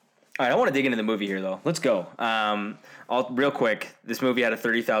 All right, I want to dig into the movie here, though. Let's go. Real quick, this movie had a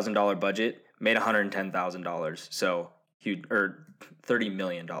 $30,000 budget, made $110,000. So, huge, or $30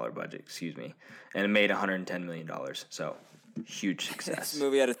 million budget, excuse me. And it made $110 million. So, huge success. This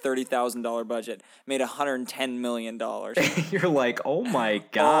movie had a $30,000 budget, made $110 million. You're like, oh my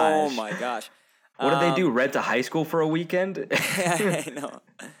gosh. Oh my gosh. What did they do? Rent a high school for a weekend? I know.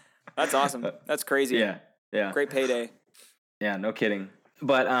 That's awesome. That's crazy. Yeah. Great payday. Yeah, no kidding.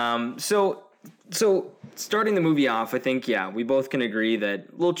 But so starting the movie off, I think we both can agree that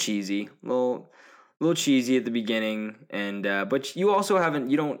a little cheesy, little cheesy at the beginning, and but you also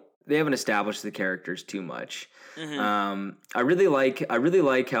they haven't established the characters too much. Mm-hmm. I really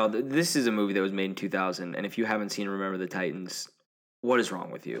like how this is a movie that was made in 2000, and if you haven't seen Remember the Titans, what is wrong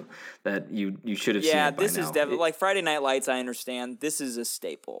with you? That you should have seen it by now. Yeah, this is definitely like Friday Night Lights. I understand. This is a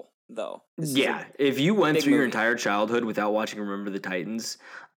staple, though. If you went through your entire childhood without watching Remember the Titans,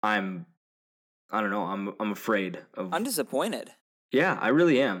 I don't know. I'm afraid of. I'm disappointed. Yeah, I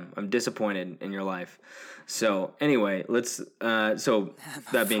really am. I'm disappointed in your life. So anyway, let's. So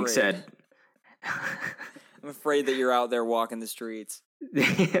that being said, I'm afraid that you're out there walking the streets.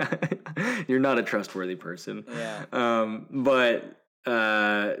 Yeah, you're not a trustworthy person. Yeah. But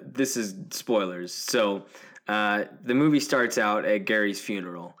this is spoilers. So the movie starts out at Gary's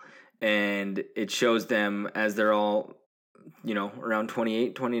funeral, and it shows them as they're all, around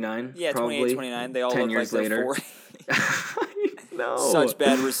 28, 29. Yeah, probably. 28, 29. They all 10 look years like later. They're 40. No. Such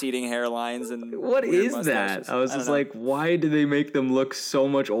bad receding hairlines and what is mustaches. that? I was just like, why do they make them look so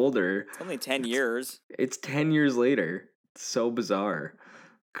much older? It's only 10 years. It's 10 years later. It's so bizarre.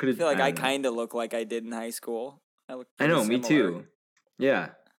 I feel like I kind of look like I did in high school. I know, me too. Yeah.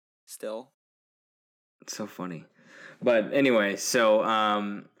 Still. It's so funny. But anyway, so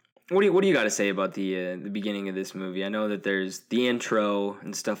what do you got to say about the beginning of this movie? I know that there's the intro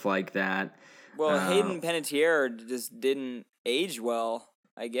and stuff like that. Well, Hayden Panettiere just didn't age well,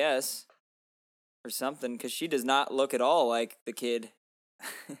 I guess, or something, because she does not look at all like the kid.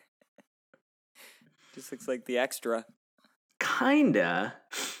 Just looks like the extra. Kinda.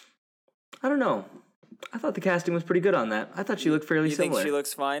 I don't know. I thought the casting was pretty good on that. I thought she looked fairly similar. You think she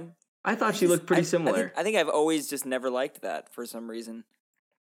looks fine? I thought she looked pretty similar. I think I've always just never liked that for some reason.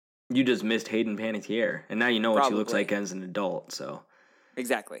 You just missed Hayden Panettiere, and now you know what she looks like as an adult, so.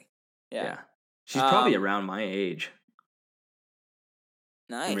 Exactly. Yeah. She's probably around my age.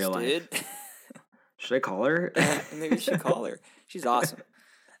 Nice, real dude. Should I call her? Maybe you should call her. She's awesome.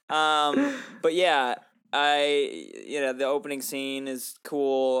 But yeah, the opening scene is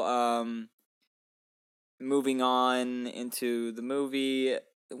cool. Moving on into the movie,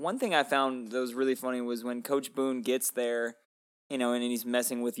 one thing I found that was really funny was when Coach Boone gets there, and he's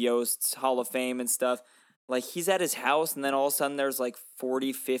messing with Yost's Hall of Fame and stuff. Like, he's at his house, and then all of a sudden there's,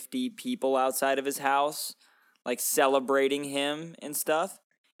 40, 50 people outside of his house, celebrating him and stuff.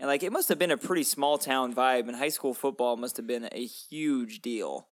 And, it must have been a pretty small-town vibe, and high school football must have been a huge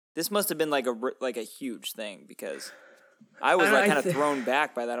deal. This must have been, a huge thing, because I was, kind of thrown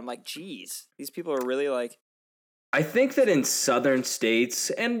back by that. I'm like, geez, these people are really, I think that in southern states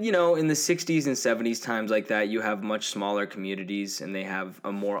and, in the 60s and 70s times like that, you have much smaller communities and they have a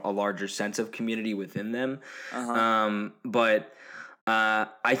larger sense of community within them. Uh-huh. But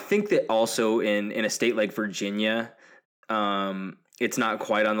I think that also in a state like Virginia, it's not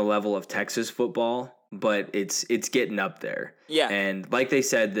quite on the level of Texas football, but it's getting up there. Yeah. And like they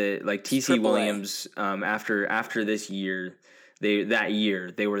said, that T.C. Williams, after this year, they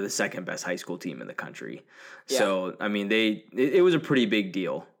were the second best high school team in the country. Yeah. So, I mean, it was a pretty big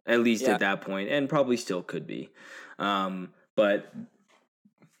deal, at least at that point, and probably still could be. But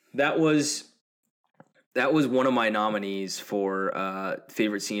that was one of my nominees for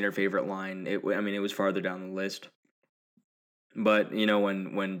favorite scene or favorite line. It was farther down the list. But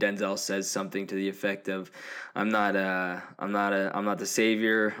when Denzel says something to the effect of, I'm not the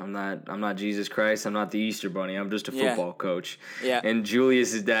savior, I'm not Jesus Christ, I'm not the Easter Bunny, I'm just a football coach. Yeah. And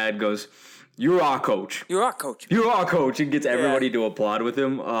Julius's dad goes, "You're our coach. You're our coach. You're our coach," and gets everybody to applaud with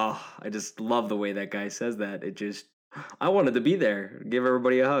him. Oh, I just love the way that guy says that. I wanted to be there, give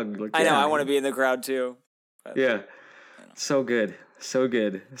everybody a hug. I know, I want to be in the crowd too. But, yeah, so good, so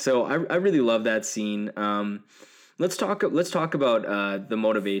good. So I really love that scene. Let's talk about the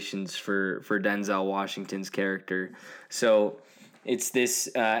motivations for Denzel Washington's character. So It's this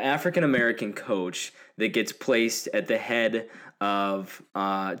African American coach that gets placed at the head of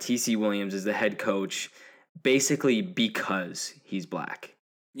T.C. Williams as the head coach, basically because he's black.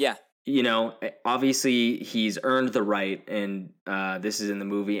 Yeah. You know, obviously he's earned the right, and this is in the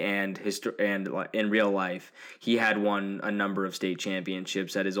movie and in real life. He had won a number of state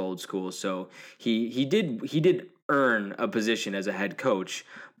championships at his old school, so he did earn a position as a head coach.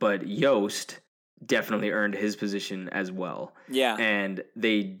 But Yost definitely earned his position as well. Yeah, and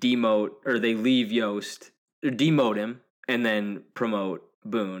they leave Yost, or demote him, and then promote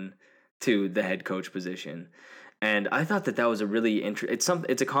Boone to the head coach position. And I thought that was a really it's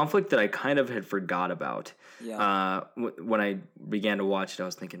a conflict that I kind of had forgot about. Yeah. When I began to watch it, I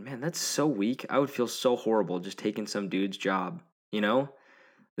was thinking, man, that's so weak. I would feel so horrible just taking some dude's job. You know,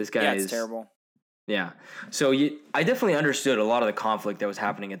 this guy it's is terrible. Yeah. So I definitely understood a lot of the conflict that was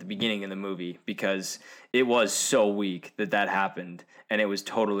happening at the beginning of the movie, because it was so weak that happened, and it was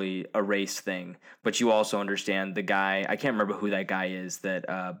totally a race thing. But you also understand the guy, I can't remember who that guy is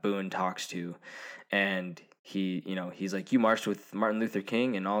that Boone talks to, and he's like, you marched with Martin Luther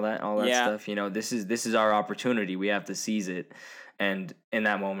King and all that stuff. You know, this is our opportunity. We have to seize it. And in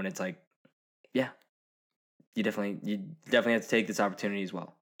that moment, it's like, yeah, you definitely have to take this opportunity as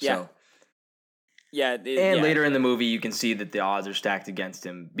well. Yeah. So. Yeah, later in the movie, you can see that the odds are stacked against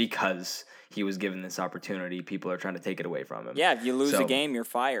him because he was given this opportunity. People are trying to take it away from him. Yeah, if you lose a game, you're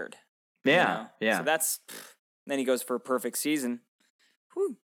fired. Yeah, yeah. So then he goes for a perfect season.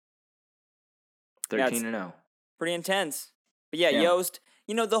 Whew. 13-0. Pretty intense. But yeah, Yost,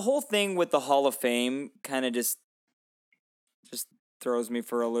 the whole thing with the Hall of Fame kind of just throws me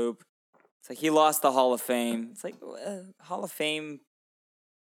for a loop. It's like he lost the Hall of Fame. It's like Hall of Fame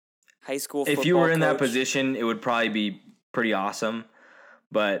high school football If you were in that coach. position, it would probably be pretty awesome.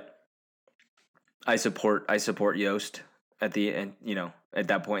 But I support Yost at the end, at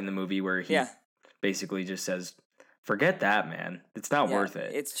that point in the movie where he basically just says, forget that, man. It's not worth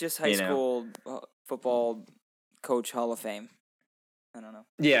it. It's just high school football coach Hall of Fame. I don't know.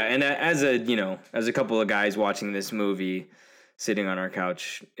 Yeah, and as a couple of guys watching this movie, sitting on our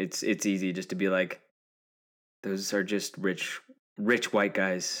couch, it's easy just to be like, those are just rich white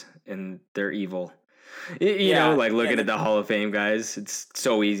guys, and they're evil. Looking at the Hall of Fame guys, it's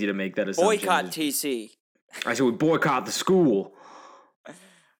so easy to make that assumption. Boycott TC. I said we boycott the school.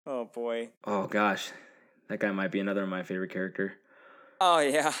 Oh, boy. Oh, gosh. That guy might be another of my favorite character. Oh,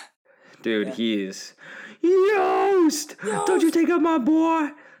 yeah. Dude, he is. Yost! Don't you take out my boy!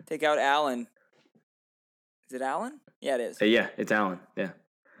 Take out Alan. Is it Alan? Yeah, it is. Yeah, it's Alan. Yeah.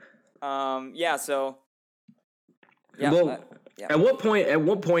 So... Yeah, well, At what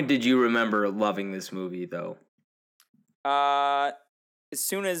point did you remember loving this movie, though? As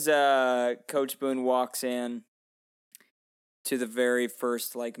soon as Coach Boone walks in to the very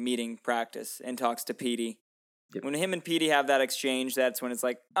first meeting practice and talks to Petey. Yep. When him and Petey have that exchange, that's when it's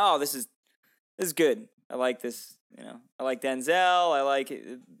like, oh, this is good. I like this. I like Denzel. I like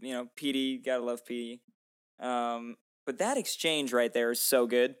Petey. Gotta love Petey. But that exchange right there is so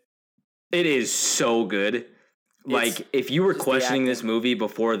good. It is so good. If you were questioning this movie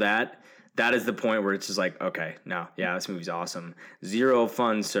before that is the point where it's just like, okay, no, yeah, this movie's awesome. Zero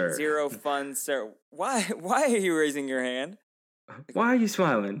fun, sir. Zero fun, sir. Why are you raising your hand? Why are you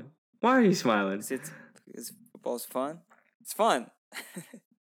smiling? Because football's fun. It's fun.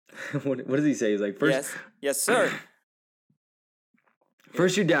 What does he say? He's like, first, yes, sir.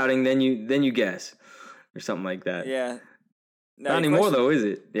 First you're doubting, then you guess, or something like that. Yeah. Not anymore, though, is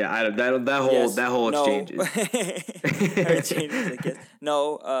it? Yeah, that whole exchange is.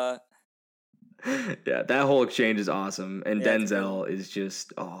 No. Yeah, that whole exchange is awesome, and Denzel is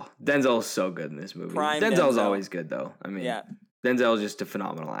just Denzel's so good in this movie. Denzel's always good, though. I mean, Denzel's just a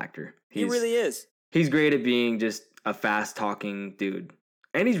phenomenal actor. He really is. He's great at being just a fast talking dude,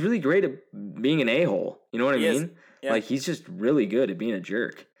 and he's really great at being an a-hole. You know what I mean? Yeah. He's just really good at being a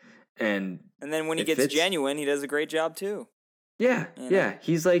jerk, and then when he gets genuine, he does a great job too. Yeah, yeah.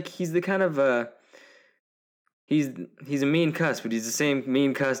 He's the kind of he's a mean cuss, but he's the same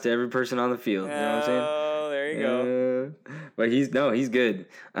mean cuss to every person on the field. You know what I'm saying? Oh, there you go. But he's good.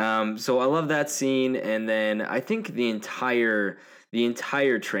 So I love that scene, and then I think the entire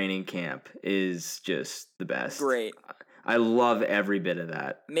training camp is just the best. Great. I love every bit of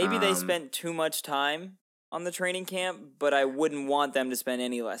that. Maybe they spent too much time on the training camp, but I wouldn't want them to spend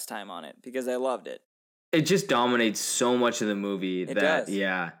any less time on it because I loved it. It just dominates so much of the movie. It does.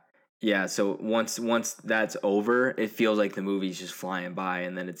 Yeah. So once that's over, it feels like the movie's just flying by,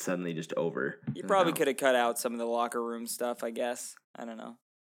 and then it's suddenly just over. You probably could have cut out some of the locker room stuff, I guess. I don't know.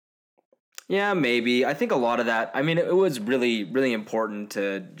 Yeah, maybe. I think a lot of that. I mean, it was really, really important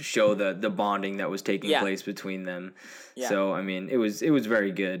to show the bonding that was taking place between them. Yeah. So I mean, it was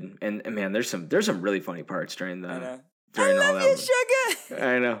very good. And man, there's some really funny parts during I know. during all I love that. you, sugar.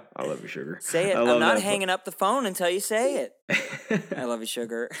 I know. I love you, sugar. Say it. I'm not hanging up the phone until you say it. I love you,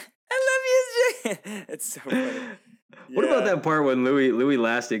 sugar. I love you, sugar. It's so funny. What about that part when Louis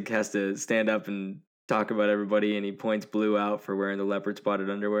Lastig has to stand up and talk about everybody, and he points Blue out for wearing the leopard spotted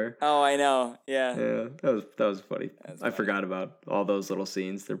underwear? Oh, I know. Yeah. Yeah, that was funny. I forgot about all those little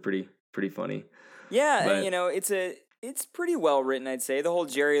scenes. They're pretty funny. Yeah, but, and it's pretty well written, I'd say. The whole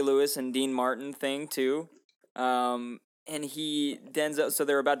Jerry Lewis and Dean Martin thing too. And Denzel. So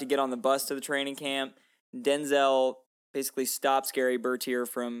they're about to get on the bus to the training camp. Denzel basically stops Gary Bertier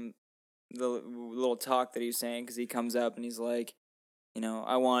from the little talk that he was saying, because he comes up and he's like,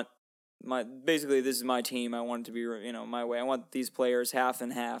 I want this is my team. I want it to be, my way. I want these players half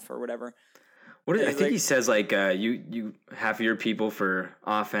and half or whatever. I think he says like, you half of your people for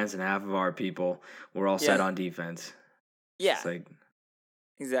offense and half of our people. We're all set on defense. Yeah. It's like,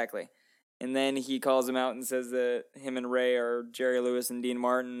 exactly. And then he calls him out and says that him and Ray are Jerry Lewis and Dean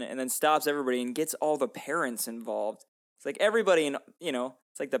Martin, and then stops everybody and gets all the parents involved. It's like everybody,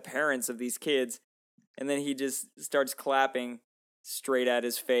 it's like the parents of these kids. And then he just starts clapping straight at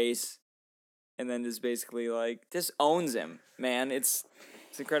his face, and then just basically like just owns him, man. It's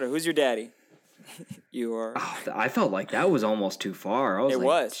incredible. Who's your daddy? You are. Oh, I felt like that was almost too far. I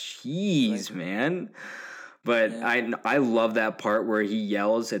was jeez, man. But I love that part where he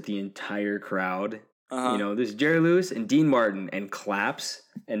yells at the entire crowd. There's Jerry Lewis and Dean Martin, and claps,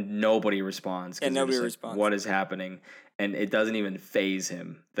 and nobody responds. And nobody responds. What is happening? And it doesn't even faze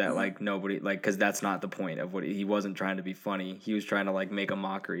him that like nobody, like, because that's not the point of what he wasn't trying to be funny. He was trying to like make a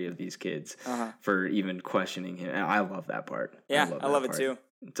mockery of these kids for even questioning him. And I love that part. Yeah, I love it too.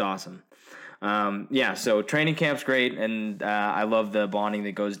 It's awesome. So training camp's great, and I love the bonding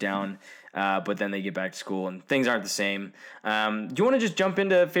that goes down. But then they get back to school and things aren't the same. Do you want to just jump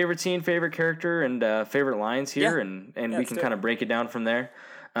into favorite scene, favorite character, and favorite lines here, and we can kind of break it down from there?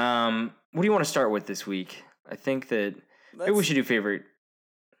 What do you want to start with this week? I think that maybe we should do favorite.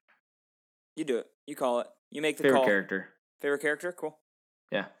 You do it. You call it. You make the favorite call. Character. Favorite character? Cool.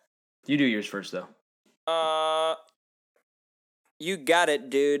 Yeah. You do yours first, though. You got it,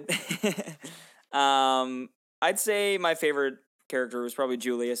 dude. I'd say my favorite character was probably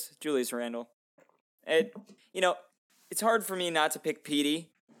Julius Randle. It's hard for me not to pick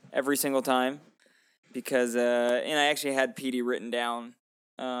Petey every single time, because and I actually had Petey written down.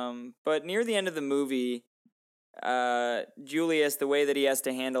 But near the end of the movie, Julius, the way that he has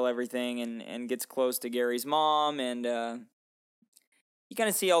to handle everything and gets close to Gary's mom, and you kind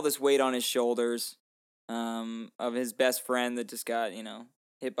of see all this weight on his shoulders of his best friend that just got,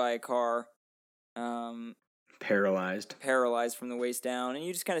 hit by a car. Paralyzed from the waist down, and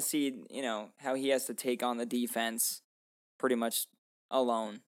you just kind of see, how he has to take on the defense pretty much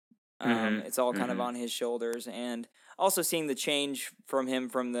alone. It's all kind of on his shoulders, and also seeing the change from him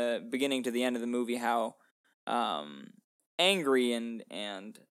from the beginning to the end of the movie, how angry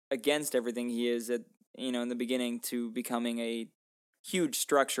and against everything he is at, in the beginning, to becoming a huge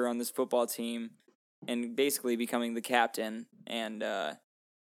structure on this football team and basically becoming the captain and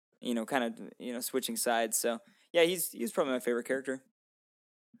kind of switching sides. So yeah, he's probably my favorite character.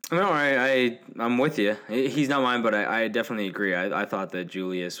 No, I'm with you. He's not mine, but I definitely agree. I thought that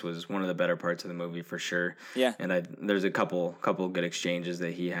Julius was one of the better parts of the movie for sure. Yeah, and there's a couple good exchanges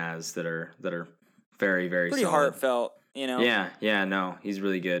that he has that are very, very pretty solid. Heartfelt. Yeah, no, he's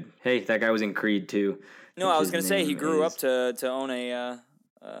really good. Hey, that guy was in Creed too. No, I was gonna say he grew up to own a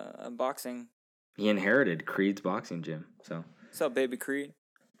boxing. He inherited Creed's boxing gym. So what's up, baby Creed?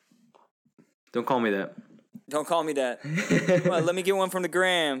 Don't call me that. Don't call me that. Well, let me get one from the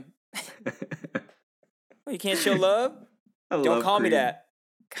gram. Well, you can't show love? Don't call me that.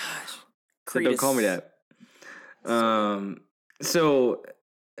 Gosh. Creed don't call me that. So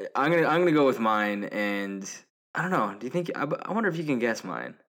I'm gonna go with mine, and I don't know. Do you think? I wonder if you can guess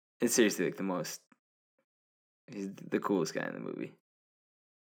mine. It's seriously like the most. He's the coolest guy in the movie.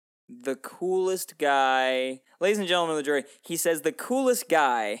 The coolest guy, ladies and gentlemen of the jury. He says the coolest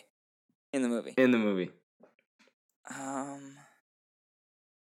guy in the movie. In the movie.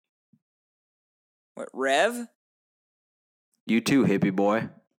 What, Rev? You too, hippie boy.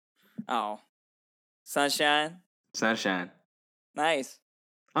 Oh. Sunshine? Nice.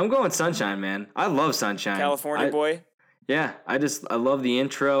 I'm going Sunshine, man. I love Sunshine. California boy? Yeah, I love the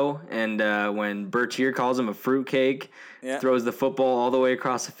intro, and when Bertier calls him a fruitcake, throws the football all the way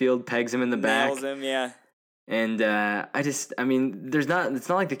across the field, pegs him in the back. Nails him, yeah. And I mean, it's not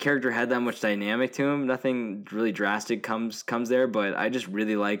like the character had that much dynamic to him. Nothing really drastic comes there, but I just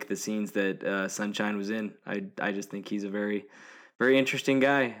really like the scenes that Sunshine was in. I just think he's a very, very interesting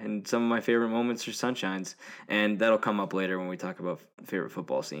guy, and some of my favorite moments are Sunshine's, and that'll come up later when we talk about favorite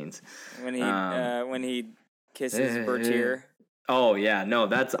football scenes. When he kisses Bertier. Oh yeah, no,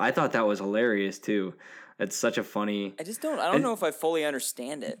 I thought that was hilarious too. It's such a funny. I don't know if I fully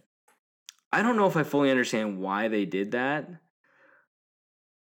understand it. I don't know if I fully understand why they did that.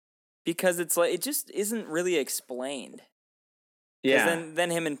 Because it's like, it just isn't really explained. Yeah.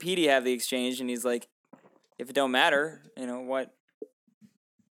 Then him and Petey have the exchange, and he's like, if it don't matter,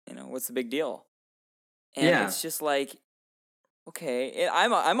 what's the big deal? And it's just like, okay,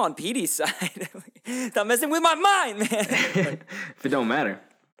 I'm on Petey's side. Stop messing with my mind, man. If it don't matter.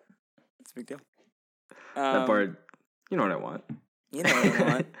 It's a big deal. That part, you know what I want. You know what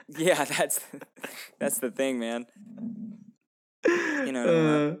I want. Yeah, that's the thing, man. You know what I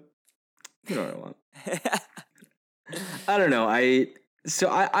want. You know what I want. I don't know.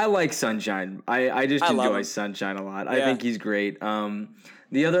 I like Sunshine. I just enjoy Sunshine a lot. Yeah. I think he's great.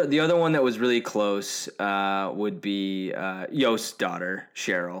 The other one that was really close would be Yost's daughter,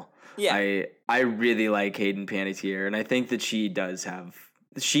 Cheryl. Yeah. I really like Hayden Panettiere, and I think that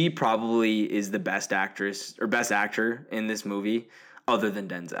she probably is the best actress or best actor in this movie other than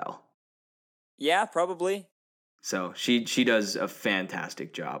Denzel. Yeah, probably. So she does a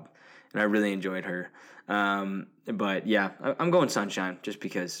fantastic job, and I really enjoyed her. But yeah, I'm going Sunshine just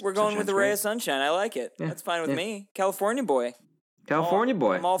because we're going with the ray of sunshine. I like it. Yeah. That's fine with me. California boy.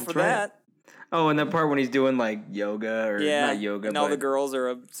 I'm all for that. Oh, and that part when he's doing like yoga or not yoga, and all the girls are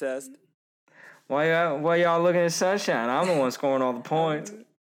obsessed. Why y'all looking at Sunshine? I'm the one scoring all the points.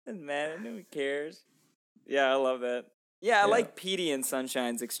 Man, no one cares. Yeah, I love that. Yeah, I like Petey and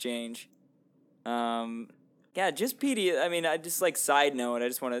Sunshine's exchange. Yeah, just Petey. I mean, I just like side note. I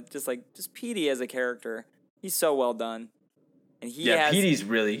just want to just Petey as a character. He's so well done, and Petey's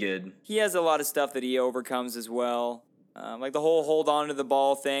really good. He has a lot of stuff that he overcomes as well. Like the whole hold on to the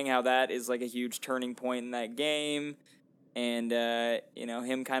ball thing, how that is like a huge turning point in that game. And,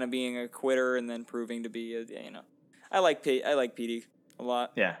 him kind of being a quitter and then proving to be I like Petey a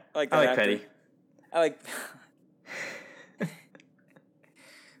lot. Yeah. I like Petty. I like,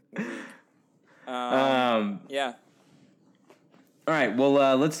 yeah. All right.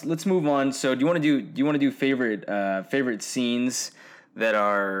 Well, let's move on. So do you want to do favorite scenes that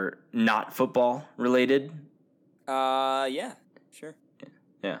are not football related? Yeah, sure.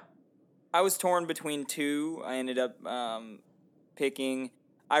 Yeah. I was torn between two. I ended up picking.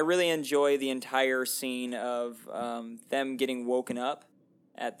 I really enjoy the entire scene of them getting woken up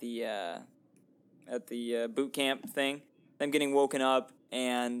at the boot camp thing. Them getting woken up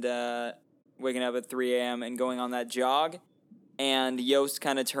and waking up at 3 a.m. and going on that jog. And Yost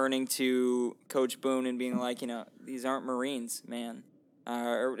kind of turning to Coach Boone and being like, these aren't Marines, man.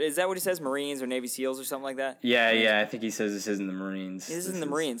 Or is that what he says? Marines or Navy SEALs or something like that? Yeah. I think he says this isn't the Marines. This isn't the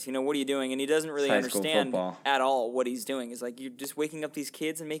Marines. What are you doing? And he doesn't really understand at all what he's doing. It's like, you're just waking up these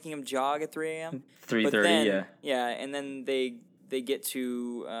kids and making them jog at 3 a.m.? 3:30, yeah. Yeah, and then they get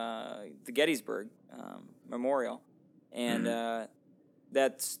to the Gettysburg Memorial. And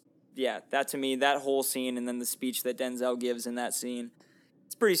that to me, that whole scene and then the speech that Denzel gives in that scene,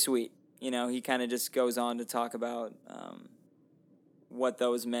 it's pretty sweet. He kind of just goes on to talk about what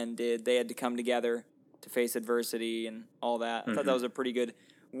those men did. They had to come together to face adversity and all that. I thought that was a pretty good,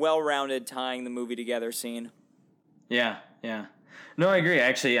 well-rounded tying the movie together scene. Yeah. No, I agree.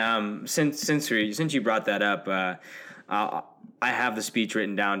 Actually, since you brought that up, I have the speech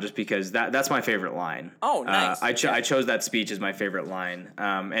written down just because that's my favorite line. Oh, nice. I chose that speech as my favorite line,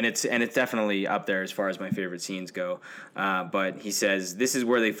 and it's definitely up there as far as my favorite scenes go. But he says, "This is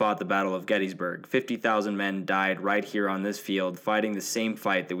where they fought the Battle of Gettysburg. 50,000 men died right here on this field, fighting the same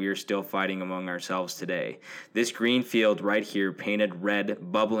fight that we are still fighting among ourselves today. This green field right here, painted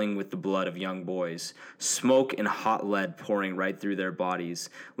red, bubbling with the blood of young boys. Smoke and hot lead pouring right through their bodies.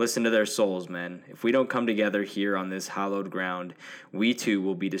 Listen to their souls, men. If we don't come together here on this hallowed ground, we too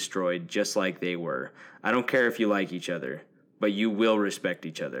will be destroyed just like they were. I don't care if you like each other, but you will respect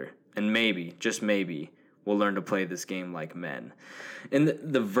each other. And maybe, just maybe, we'll learn to play this game like men." And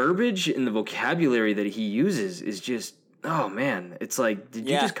the verbiage and the vocabulary that he uses is just, oh man, it's like, did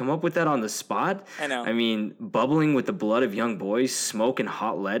you just come up with that on the spot? I know. I mean, bubbling with the blood of young boys, smoke and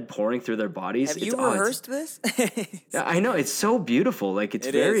hot lead pouring through their bodies. Have you rehearsed this? I know, it's so beautiful. Like it's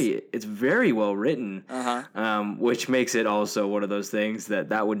very well written. Which makes it also one of those things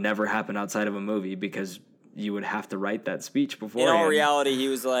that would never happen outside of a movie because you would have to write that speech before. In all reality, he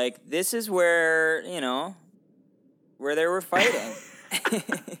was like, "This is where where they were fighting.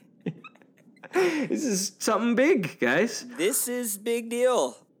 This is something big, guys. This is big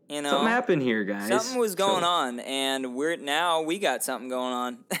deal. You know, something happened here, guys. Something was going on, and we got something going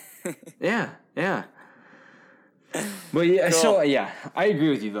on. Yeah. But yeah, cool. So yeah, I agree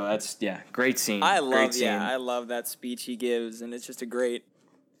with you though. That's great scene. I love that speech he gives, and it's just a great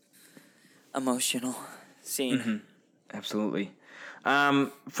emotional scene. Mm-hmm. Absolutely.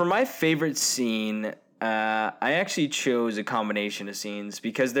 For my favorite scene, I actually chose a combination of scenes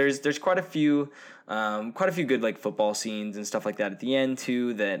because there's quite a few good like football scenes and stuff like that at the end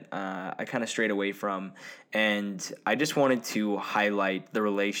too that I kind of strayed away from, and I just wanted to highlight the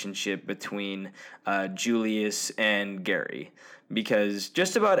relationship between Julius and Gary, because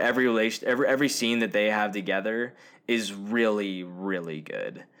just about every scene that they have together is really, really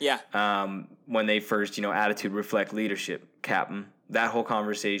good. Yeah. When they first, attitude reflect leadership, Captain. That whole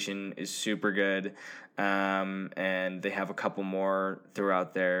conversation is super good. And they have a couple more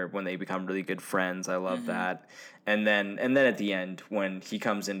throughout there when they become really good friends. I love that. And then at the end when he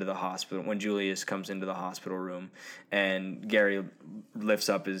comes into the hospital, when Julius comes into the hospital room and Gary lifts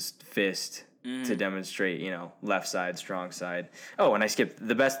up his fist to demonstrate, left side, strong side. Oh, and I skipped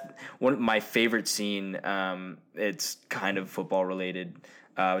my favorite scene. It's kind of football related.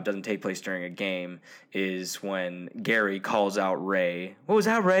 It doesn't take place during a game, is when Gary calls out Ray. What was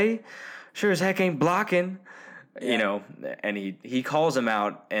that, Ray? Sure as heck ain't blocking. And he calls him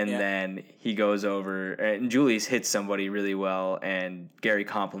out, and then he goes over, and Julius hits somebody really well, and Gary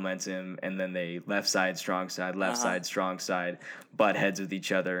compliments him, and then they left side, strong side, side, strong side, butt heads with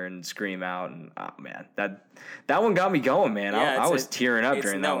each other and scream out, and oh man, that one got me going, man. I was tearing up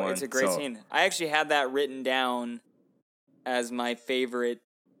during that one. It's a great scene. I actually had that written down as my favorite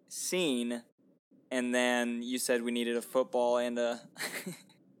scene, and then you said we needed a football and a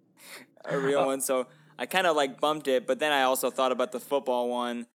real one, so I kind of like bumped it, but then I also thought about the football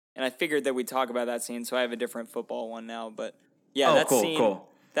one, and I figured that we'd talk about that scene, so I have a different football one now. But yeah, cool.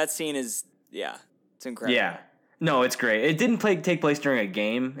 That scene is it's incredible. Yeah, no, it's great. It didn't take place during a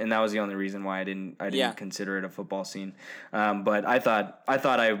game, and that was the only reason why I didn't consider it a football scene. But I thought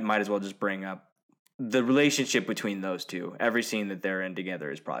I might as well just bring up the relationship between those two. Every scene that they're in together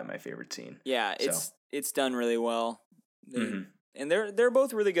is probably my favorite scene. Yeah, it's done really well. And they're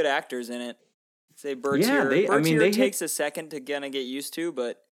both really good actors in it. Say Bertier takes a second to kind of get used to,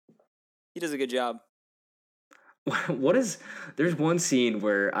 but he does a good job. There's one scene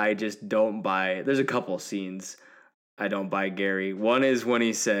where I just don't buy. There's a couple scenes I don't buy Gary. One is when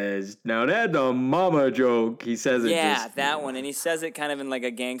he says, "Now that's a mama joke." He says it. Yeah, that one, and he says it kind of in like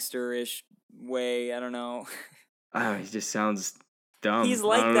a gangster-ish way. I don't know. He just sounds dumb. He's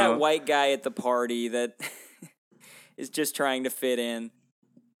like that white guy at the party that is just trying to fit in.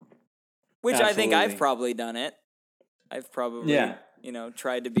 Which Absolutely. I think I've probably done it. I've probably,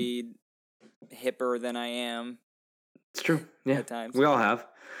 tried to be hipper than I am. It's true. Yeah, at times. We all have.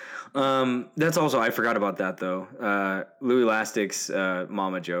 That's also, I forgot about that though. Louis Lastik's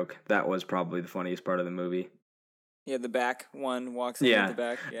mama joke. That was probably the funniest part of the movie. Yeah, the back one walks in at the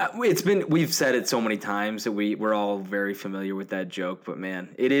back. Yeah. We've said it so many times that we're all very familiar with that joke, but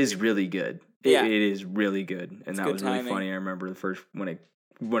man, it is really good. It is really good, and that was really funny. I remember the first when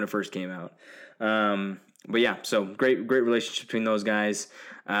it first came out. But yeah, so great relationship between those guys.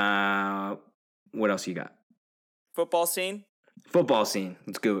 What else you got? Football scene.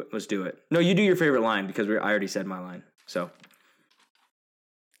 Let's do it. No, you do your favorite line because I already said my line. So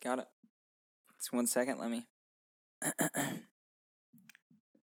got it. Just 1 second. Let me.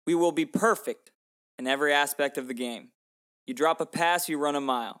 We will be perfect in every aspect of the game. You drop a pass, you run a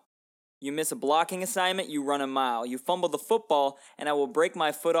mile. You miss a blocking assignment, you run a mile. You fumble the football, and I will break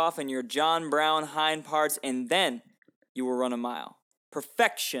my foot off in your John Brown hind parts, and then you will run a mile.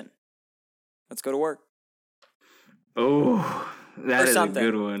 Perfection. Let's go to work. Oh, that is a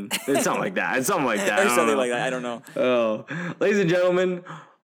good one. It's something like that. Or something like that. I don't know. Oh, ladies and gentlemen,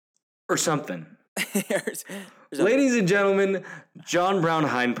 or something. Ladies and gentlemen, John Brown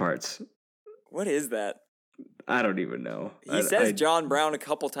hind parts. What is that? I don't even know. He says John Brown a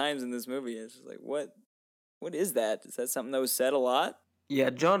couple times in this movie. It's just like, what is that? Is that something that was said a lot? Yeah,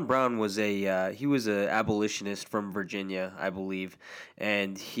 John Brown was he was an abolitionist from Virginia, I believe,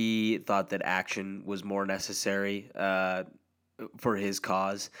 and he thought that action was more necessary for his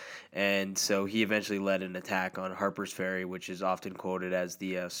cause, and so he eventually led an attack on Harper's Ferry, which is often quoted as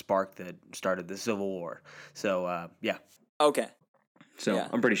the spark that started the Civil War. So, yeah. Okay. So, yeah.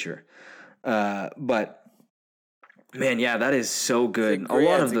 I'm pretty sure. But, man, yeah, that is so good.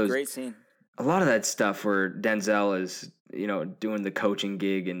 It's a great scene. A lot of that stuff where Denzel is doing the coaching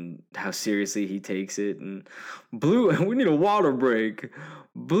gig and how seriously he takes it. And Blue, we need a water break.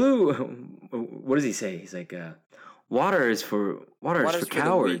 Blue, what does he say? He's like, water is for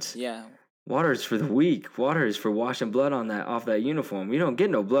cowards. Yeah. Water is for the weak. Water is for washing blood off that uniform. You don't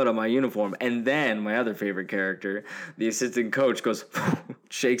get no blood on my uniform. And then my other favorite character, the assistant coach, goes,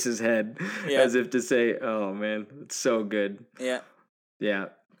 shakes his head as if to say, "Oh man, it's so good." Yeah. Yeah.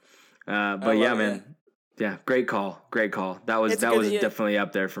 But yeah, man. Yeah, great call. That was definitely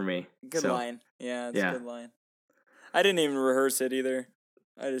up there for me. Good line. Yeah, it's a good line. I didn't even rehearse it either.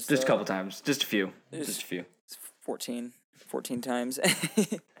 I just a couple times, just a few. 14 times.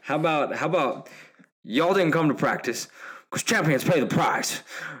 How about y'all didn't come to practice because champions pay the price.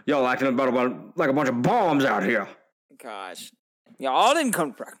 Y'all acting about like a bunch of bombs out here. Gosh, y'all didn't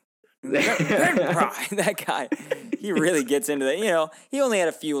come to practice. That guy, he really gets into that. He only had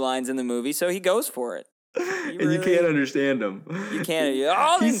a few lines in the movie, so he goes for it. And you can't understand him. You can't.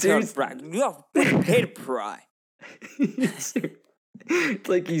 Y'all didn't come to practice. Y'all pay to pry. It's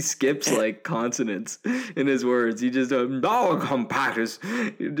like he skips like consonants in his words. He just all come practice.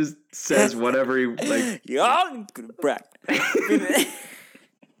 He just says whatever he like. Y'all could practice.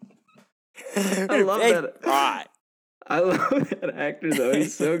 I love that. Right. I love that actor though.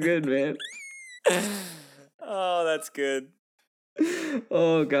 He's so good, man. Oh, that's good.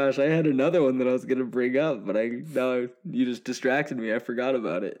 Oh gosh, I had another one that I was gonna bring up, but now you just distracted me. I forgot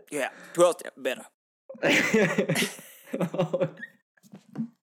about it. Yeah, 12 step better.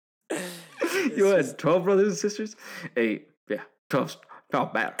 You had 12 brothers and sisters? 8. Yeah, 12.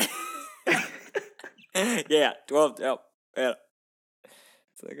 Felt better. Yeah, 12. Oh, yeah.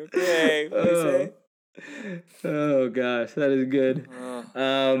 It's like, okay, what do you say? Oh gosh, that is good.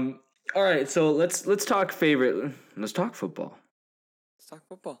 All right, so let's talk favorite. Let's talk football.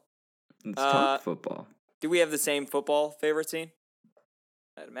 Let's talk football. Do we have the same football favorite scene?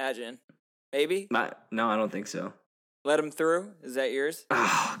 I'd imagine. Maybe? No, I don't think so. Let him through? Is that yours?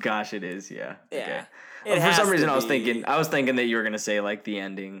 Oh gosh, it is. Yeah. Yeah. Okay. For some reason, I was thinking that you were gonna say like the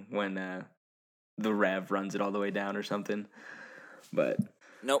ending when the Rev runs it all the way down or something. But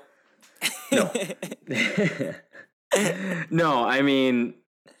nope. No. No, I mean,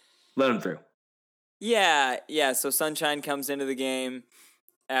 let him through. Yeah. So Sunshine comes into the game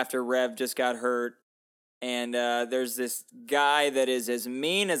after Rev just got hurt. And there's this guy that is as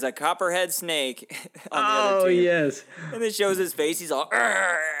mean as a copperhead snake on the other team. Yes. And it shows his face. He's all,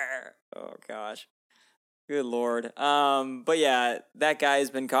 "Arr!" Oh, gosh. Good Lord. But yeah, that guy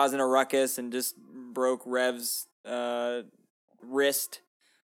has been causing a ruckus and just broke Rev's wrist.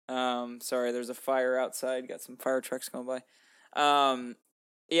 Sorry, there's a fire outside. Got some fire trucks going by.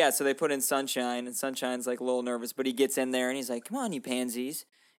 Yeah, so they put in Sunshine, and Sunshine's like a little nervous, but he gets in there and he's like, "Come on, you pansies.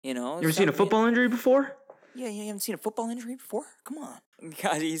 You ever seen a football injury before? Yeah, you haven't seen a football injury before? Come on."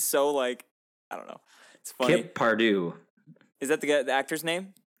 God, he's so like, I don't know. It's funny. Kip Pardue. Is that the actor's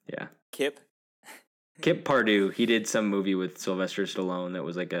name? Yeah. Kip Pardue. He did some movie with Sylvester Stallone that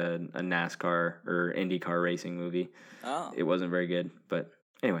was like a NASCAR or IndyCar racing movie. Oh. It wasn't very good, but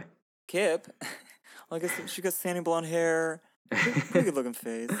anyway. Kip. Well, I guess she got sandy blonde hair. Pretty good looking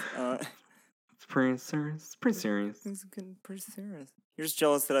face. It's pretty serious. Things are getting pretty serious. You're just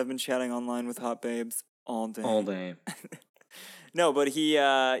jealous that I've been chatting online with hot babes all day. No, but he,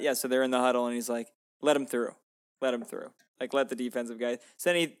 so they're in the huddle and he's like, let him through. Like, let the defensive guy.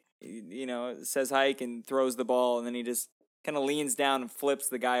 So then he, says hike and throws the ball, and then he just kind of leans down and flips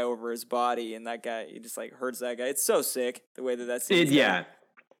the guy over his body, and that guy, he just like hurts that guy. It's so sick the way that scene's done. Yeah.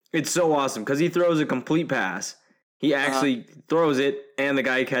 It's so awesome because he throws a complete pass. He actually throws it, and the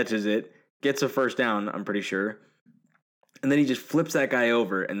guy catches it, gets a first down, I'm pretty sure. And then he just flips that guy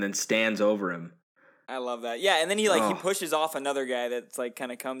over and then stands over him. I love that. Yeah, and then he he pushes off another guy that's like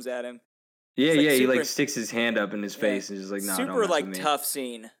kind of comes at him. Yeah, he like sticks his hand up in his face and just like, no, super like tough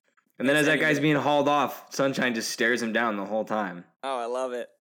scene. And then as that guy's being hauled off, Sunshine just stares him down the whole time. Oh, I love it.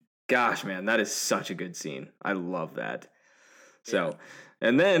 Gosh, man, that is such a good scene. I love that. So,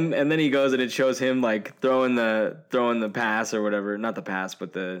 and then he goes and it shows him like throwing the pass or whatever, not the pass,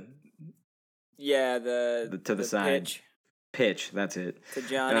 but the to the side pitch. That's it. To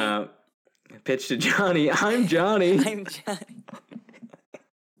Johnny. Pitch to Johnny. I'm Johnny.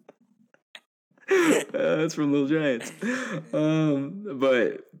 That's from Little Giants.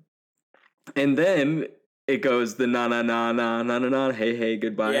 And then it goes the na hey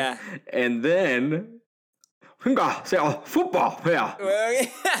goodbye. Yeah. And then football. Yeah.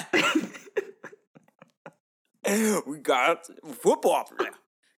 We got football.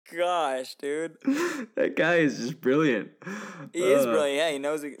 gosh, dude. That guy is just brilliant. He is brilliant. Yeah, he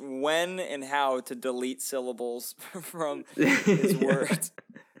knows when and how to delete syllables from his words.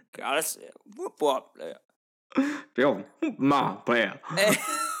 Gotta say, whoop whoop. Bill, ma, player.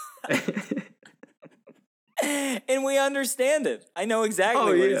 And we understand it. I know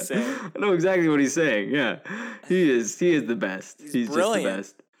exactly what he's saying. I know exactly what he's saying. Yeah, he is the best. He's brilliant.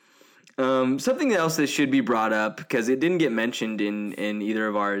 Just the best. Something else that should be brought up because it didn't get mentioned in either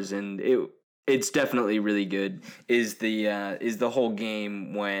of ours, and it's definitely really good. Is the whole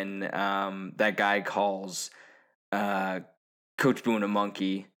game when that guy calls Coach Boone a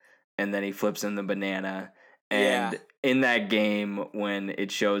monkey, and then he flips him the banana, and in that game when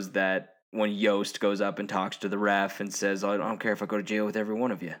it shows that. When Yost goes up and talks to the ref and says, I don't care if I go to jail with every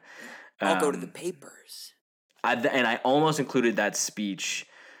one of you. I'll go to the papers. I almost included that speech.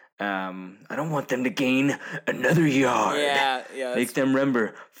 I don't want them to gain another yard. Yeah. Make them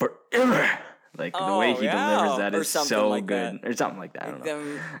remember forever. Like, the way he delivers that is so like good. That. Or something like that. I don't know.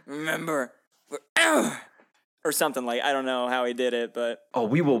 Them remember forever. Or something like, I don't know how he did it, but. Oh,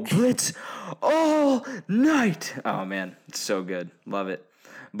 we will blitz all night. Oh, man. It's so good. Love it.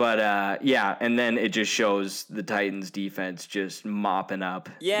 But, and then it just shows the Titans defense just mopping up.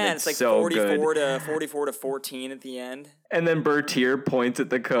 Yeah, and it's like so 44 to 14 at the end. And then Bertier points at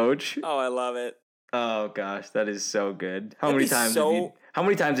the coach. Oh, I love it. Oh, gosh, that is so good. How many times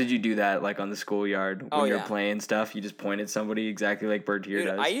did you do that, like, on the schoolyard when you're playing stuff? You just point at somebody exactly like Bertier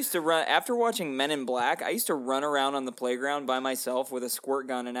does? I used to run, after watching Men in Black, I used to run around on the playground by myself with a squirt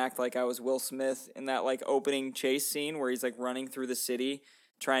gun and act like I was Will Smith in that, like, opening chase scene where he's, like, running through the city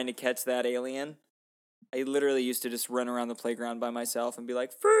trying to catch that alien. I literally used to just run around the playground by myself and be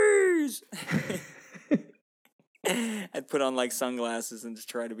like, freeze! I'd put on like sunglasses and just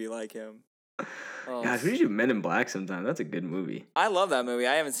try to be like him. Oh. Gosh, we should do Men in Black sometime. That's a good movie. I love that movie.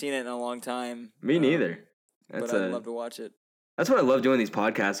 I haven't seen it in a long time. Me neither. But I'd love to watch it. That's what I love doing these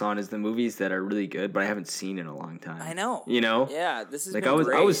podcasts on, is the movies that are really good, but I haven't seen in a long time. I know. You know? Yeah, this is like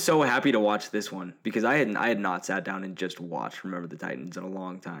great. I was so happy to watch this one because I had not sat down and just watched Remember the Titans in a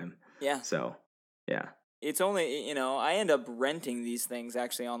long time. Yeah. So, yeah. It's only, I end up renting these things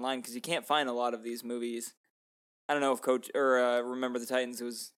actually online because you can't find a lot of these movies. I don't know if Remember the Titans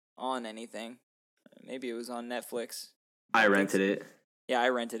was on anything. Maybe it was on Netflix. I rented it. Yeah, I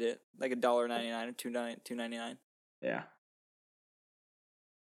rented it. Like $1.99 or $2.99. Yeah.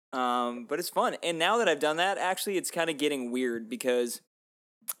 But it's fun. And now that I've done that, actually, it's kind of getting weird because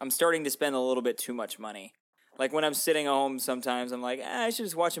I'm starting to spend a little bit too much money. Like when I'm sitting at home sometimes, I'm like, I should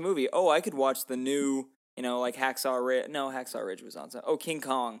just watch a movie. Oh, I could watch the new, like Hacksaw Ridge. No, Hacksaw Ridge was on. King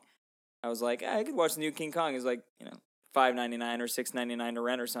Kong. I was like, I could watch the new King Kong. It's like, $5.99 or $6.99 to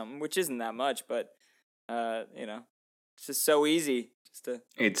rent or something, which isn't that much, but, it's just so easy.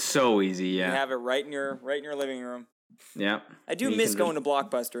 It's so easy, yeah. You have it right in your living room. Yeah. I do miss going to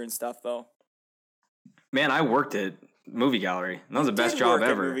Blockbuster and stuff, though. Man, I worked at Movie Gallery. That was the best job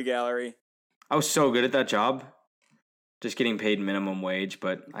ever. Movie Gallery. I was so good at that job. Just getting paid minimum wage,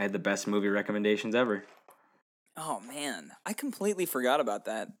 but I had the best movie recommendations ever. Oh, man. I completely forgot about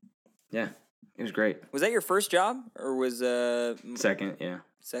that. Yeah. It was great. Was that your first job? Or was... Second, yeah.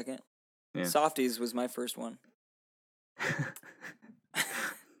 Second? Yeah. Softies was my first one.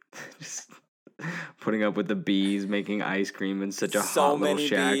 Just putting up with the bees, making ice cream in such a so hot little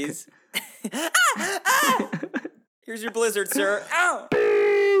shack. Bees. Here's your blizzard, sir. Ow!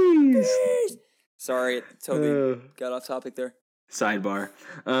 Bees! Sorry, totally got off topic there. Sidebar.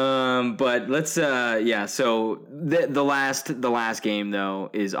 But let's so the last game though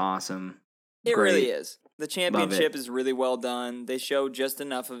is awesome. It Great. Really is. The championship is really well done. They showed just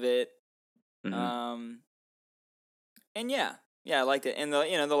enough of it. Mm-hmm. And yeah, I liked it. And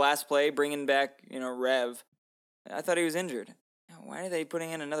the last play, bringing back Rev, I thought he was injured. Why are they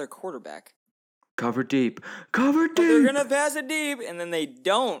putting in another quarterback? Cover deep. They're gonna pass it deep, and then they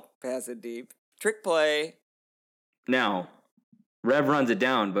don't pass it deep. Trick play. Now, Rev runs it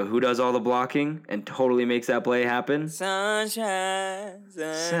down, but who does all the blocking and totally makes that play happen? Sunshine.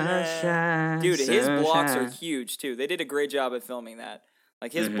 Dude, his blocks are huge too. They did a great job at filming that.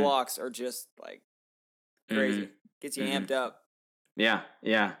 Like his blocks are just like crazy. Gets you amped up. Yeah.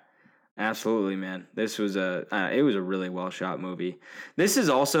 Absolutely, man. This was it was a really well shot movie. This is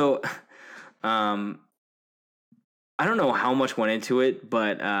also I don't know how much went into it,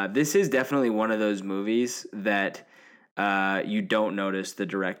 but this is definitely one of those movies that you don't notice the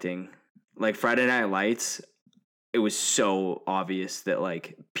directing. Like Friday Night Lights, it was so obvious that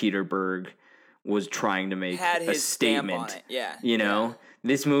like Peter Berg was trying to make a statement. On it. Yeah. Yeah.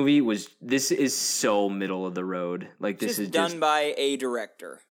 This is so middle of the road. Like this is done by a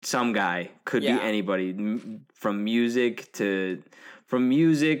director. some guy, could be Yeah. anybody, from music to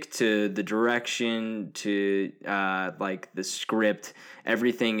the direction to like the script.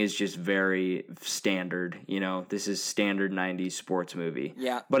 Everything is just very standard. This is standard 90s sports movie.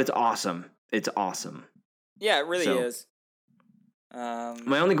 Yeah. But it's awesome. It's awesome. Yeah, it really is.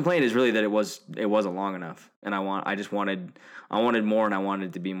 My only complaint is really that it wasn't long enough, and I wanted more, and I wanted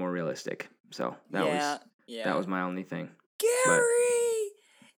it to be more realistic. So that was my only thing. Gary.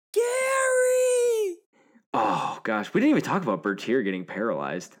 Oh gosh, we didn't even talk about Bertier getting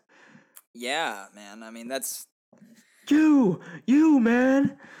paralyzed. Yeah, man. I mean, that's you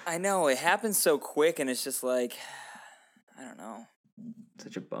man. I know, it happens so quick, and it's just like, I don't know.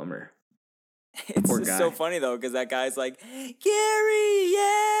 Such a bummer. It's just so funny though, because that guy's like, Gary,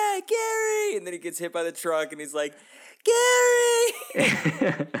 yeah, Gary, and then he gets hit by the truck, and he's like, Gary.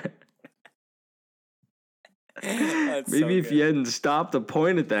 Maybe if you hadn't stopped to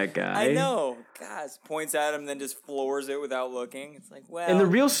point at that guy. I know. Gosh, points at him, then just floors it without looking. It's like, well. In the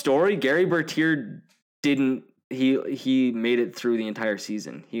real story, Gary Bertier didn't. He made it through the entire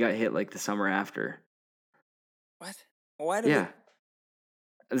season. He got hit like the summer after. What? Why did?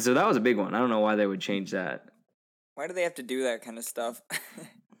 So that was a big one. I don't know why they would change that. Why do they have to do that kind of stuff?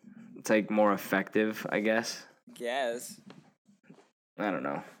 It's like more effective, I guess. Yes. I don't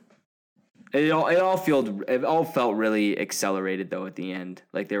know. It all felt really accelerated though at the end.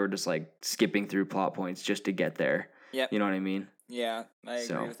 Like they were just like skipping through plot points just to get there. Yep. You know what I mean? Yeah, I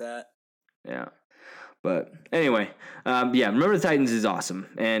agree with that. Yeah. But anyway, Remember the Titans is awesome,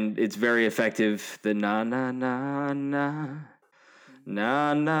 and it's very effective. The na na na na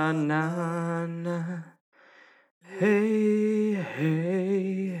na na na na, hey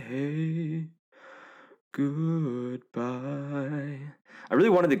hey hey, goodbye. I really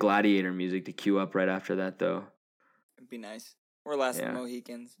wanted the Gladiator music to cue up right after that, though. It'd be nice. Or Last of the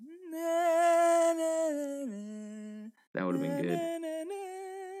Mohicans. That would have been good.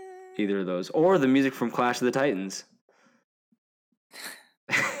 Either of those. Or the music from Clash of the Titans.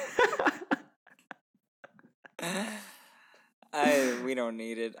 We don't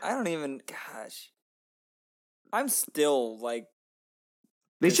need it. I don't even, gosh. I'm still, like,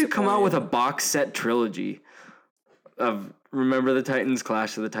 they should come out with a box set trilogy of Remember the Titans,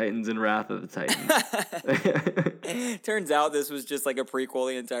 Clash of the Titans, and Wrath of the Titans. Turns out this was just like a prequel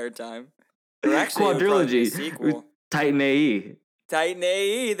the entire time. Or actually, quadrilogy. A sequel. Titan AE. Titan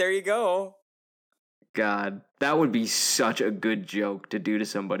AE, there you go. God, that would be such a good joke to do to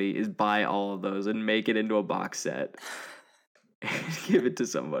somebody, is buy all of those and make it into a box set. And give it to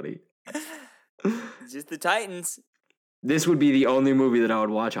somebody. Just the Titans. This would be the only movie that I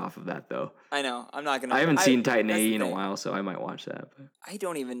would watch off of that, though. I know. I'm not gonna. I haven't seen Titan AE in a while, so I might watch that. But. I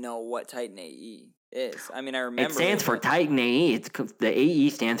don't even know what Titan AE is. I mean, I remember. It stands for Titan AE. The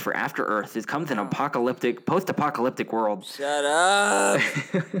AE stands for After Earth. It comes in an post-apocalyptic world. Shut up.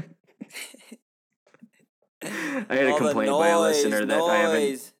 I had a complaint by a listener that I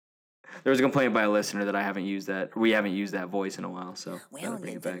haven't. There was a complaint by a listener that I haven't used that. We haven't used that voice in a while, so well,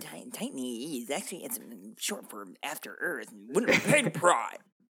 bring it back. Titan AE is actually it's short for After Earth. Wouldn't pay pride.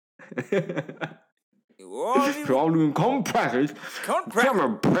 Problem compressors.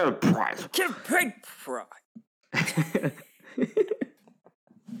 Camera price. Can't pay pride.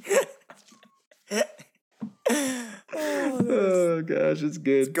 Oh gosh, it's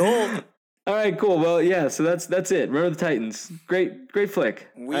good. It's gold. All right, cool. Well, yeah. So that's it. Remember the Titans. Great flick.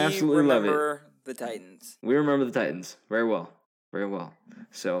 I absolutely love it. We remember the Titans. We remember the Titans. Very well. Very well.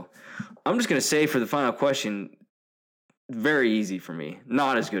 So I'm just gonna say for the final question, very easy for me.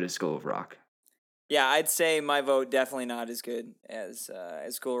 Not as good as School of Rock. Yeah, I'd say my vote definitely not as good as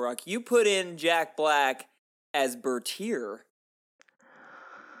School of Rock. You put in Jack Black as Bertier.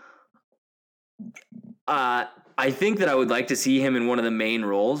 I think that I would like to see him in one of the main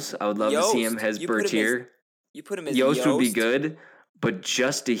roles. I would love to see him as Bertier. You put him as Yost would be good, but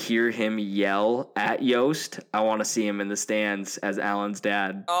just to hear him yell at Yost, I want to see him in the stands as Alan's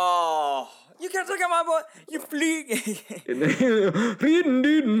dad. Oh, you can't look at my boy. You flee.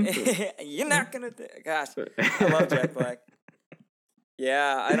 You're not gonna. Gosh, I love Jack Black.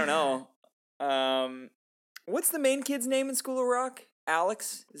 Yeah, I don't know. What's the main kid's name in School of Rock?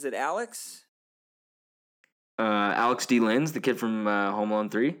 Alex? Is it Alex? Alex D. Linz, the kid from Home Alone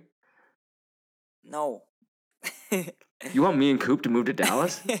 3? No. You want me and Coop to move to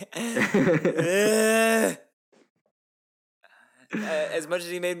Dallas? As much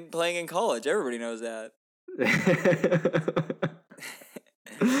as he made playing in college, everybody knows that.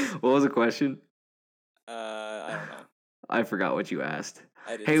 What was the question? I don't know. I forgot what you asked.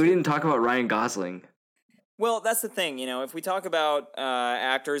 Hey, we didn't talk about Ryan Gosling. Well, that's the thing. If we talk about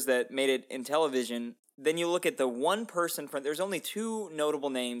actors that made it in television, then you look at the one person there's only two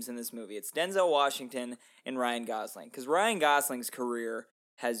notable names in this movie. It's Denzel Washington and Ryan Gosling. Because Ryan Gosling's career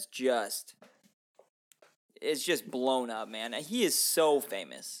has it's just blown up, man. He is so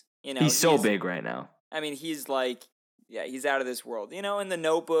famous. He's so big right now. I mean, he's he's out of this world. In The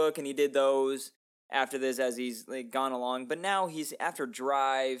Notebook, and he did those after this as he's gone along. But now he's after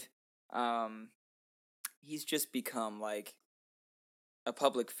Drive. He's just become a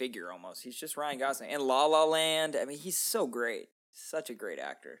public figure almost. He's just Ryan Gosling. And La La Land. I mean, he's so great. Such a great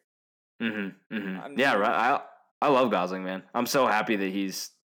actor. Yeah, right. I love Gosling, man. I'm so happy that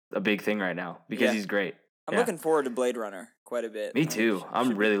he's a big thing right now because he's great. I'm looking forward to Blade Runner quite a bit. Me too.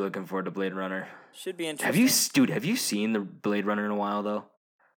 I'm really looking forward to Blade Runner. Should be interesting. Have you seen the Blade Runner in a while though?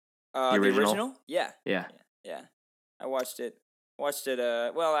 The original? Yeah. Yeah. I watched it.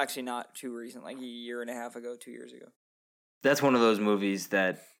 Well, actually not too recent, like a year and a half ago, 2 years ago. That's one of those movies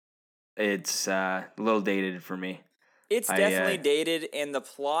that it's a little dated for me. It's definitely dated, and the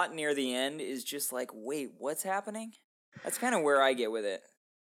plot near the end is just wait, what's happening? That's kind of where I get with it.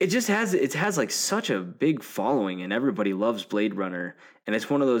 It has such a big following, and everybody loves Blade Runner, and it's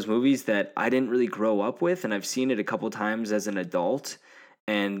one of those movies that I didn't really grow up with, and I've seen it a couple times as an adult,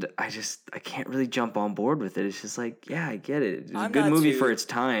 and I can't really jump on board with it. It's just I get it. It's a good movie for its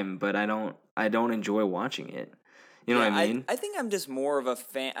time, but I don't enjoy watching it. You know what I mean? I think I'm just more of a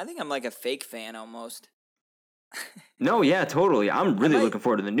fan. I think I'm like a fake fan almost. No, yeah, totally. I'm really looking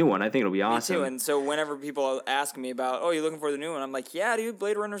forward to the new one. I think it'll be awesome. Me too. And so whenever people ask me about, you looking for the new one? I'm like, yeah, dude,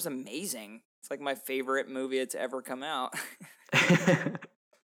 Blade Runner's amazing. It's my favorite movie that's ever come out.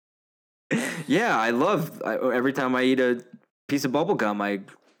 Yeah, every time I eat a piece of bubble gum, I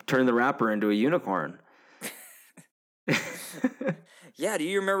turn the wrapper into a unicorn. Yeah, do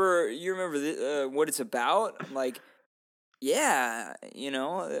you remember what it's about? I'm like, yeah,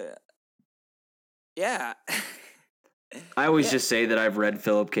 yeah. I always just say that I've read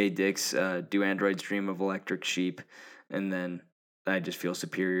Philip K. Dick's Do Androids Dream of Electric Sheep, and then I just feel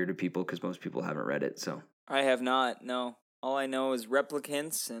superior to people because most people haven't read it. So I have not, no. All I know is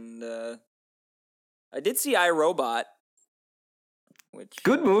Replicants, and I did see iRobot,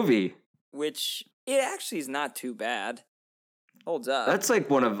 good movie. Which it actually is not too bad. Holds up. That's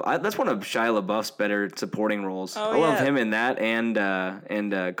one of Shia LaBeouf's better supporting roles. I love him in that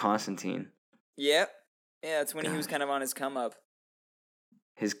and Constantine. Yep. Yeah, that's when he was kind of on his come up.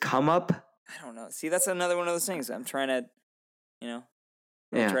 His come up? I don't know. See, that's another one of those things. I'm trying to,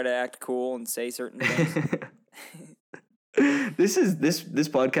 try to act cool and say certain things. This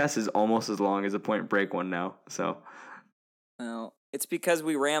podcast is almost as long as a Point Break one now. So, well, it's because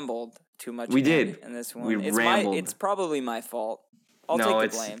we rambled too much. We did in this one. We rambled. It's probably my fault. I'll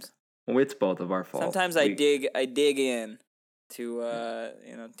take the blames. It's both of our fault. Sometimes I dig in to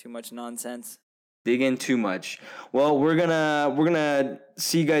too much nonsense. Dig in too much. Well, we're gonna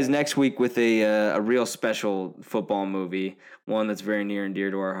see you guys next week with a real special football movie, one that's very near and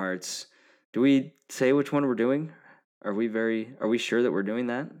dear to our hearts. Do we say which one we're doing? Are we sure that we're doing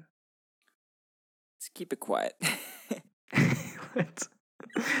that? Let's keep it quiet.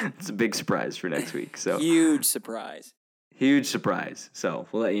 It's a big surprise for next week. So huge surprise. So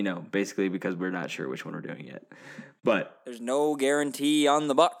we'll let you know, basically because we're not sure which one we're doing yet. But there's no guarantee on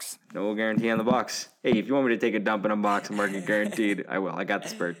the Bucks. No guarantee on the Bucks. Hey, if you want me to take a dump in a box and mark it guaranteed, I will. I got the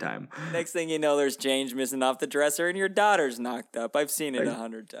spare time. Next thing you know, there's change missing off the dresser and your daughter's knocked up. I've seen it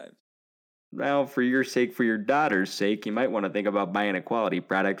 100 times. Well, for your sake, for your daughter's sake, you might want to think about buying a quality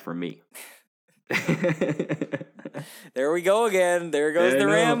product from me. There we go again. There goes the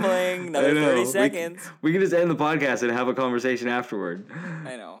rambling. Another 30 seconds. We can just end the podcast and have a conversation afterward.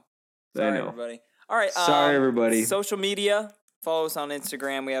 I know. Sorry, everybody. All right. Sorry, everybody. Social media. Follow us on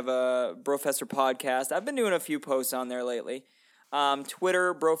Instagram. We have a Brofessor podcast. I've been doing a few posts on there lately.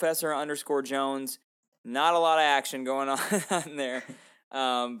 Twitter, Brofessor_Jones. Not a lot of action going on there.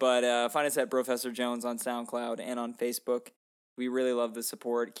 But find us at Brofessor Jones on SoundCloud and on Facebook. We really love the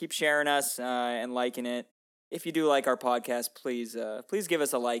support. Keep sharing us and liking it. If you do like our podcast, please give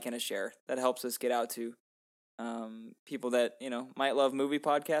us a like and a share. That helps us get out to people that might love movie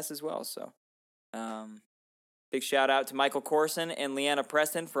podcasts as well. So, big shout out to Michael Corson and Leanna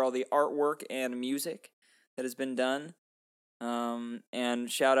Preston for all the artwork and music that has been done. And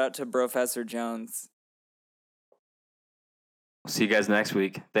shout out to Brofessor Jones. See you guys next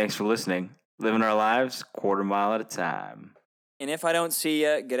week. Thanks for listening. Living our lives quarter mile at a time. And if I don't see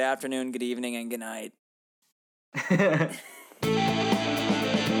you, good afternoon, good evening, and good night.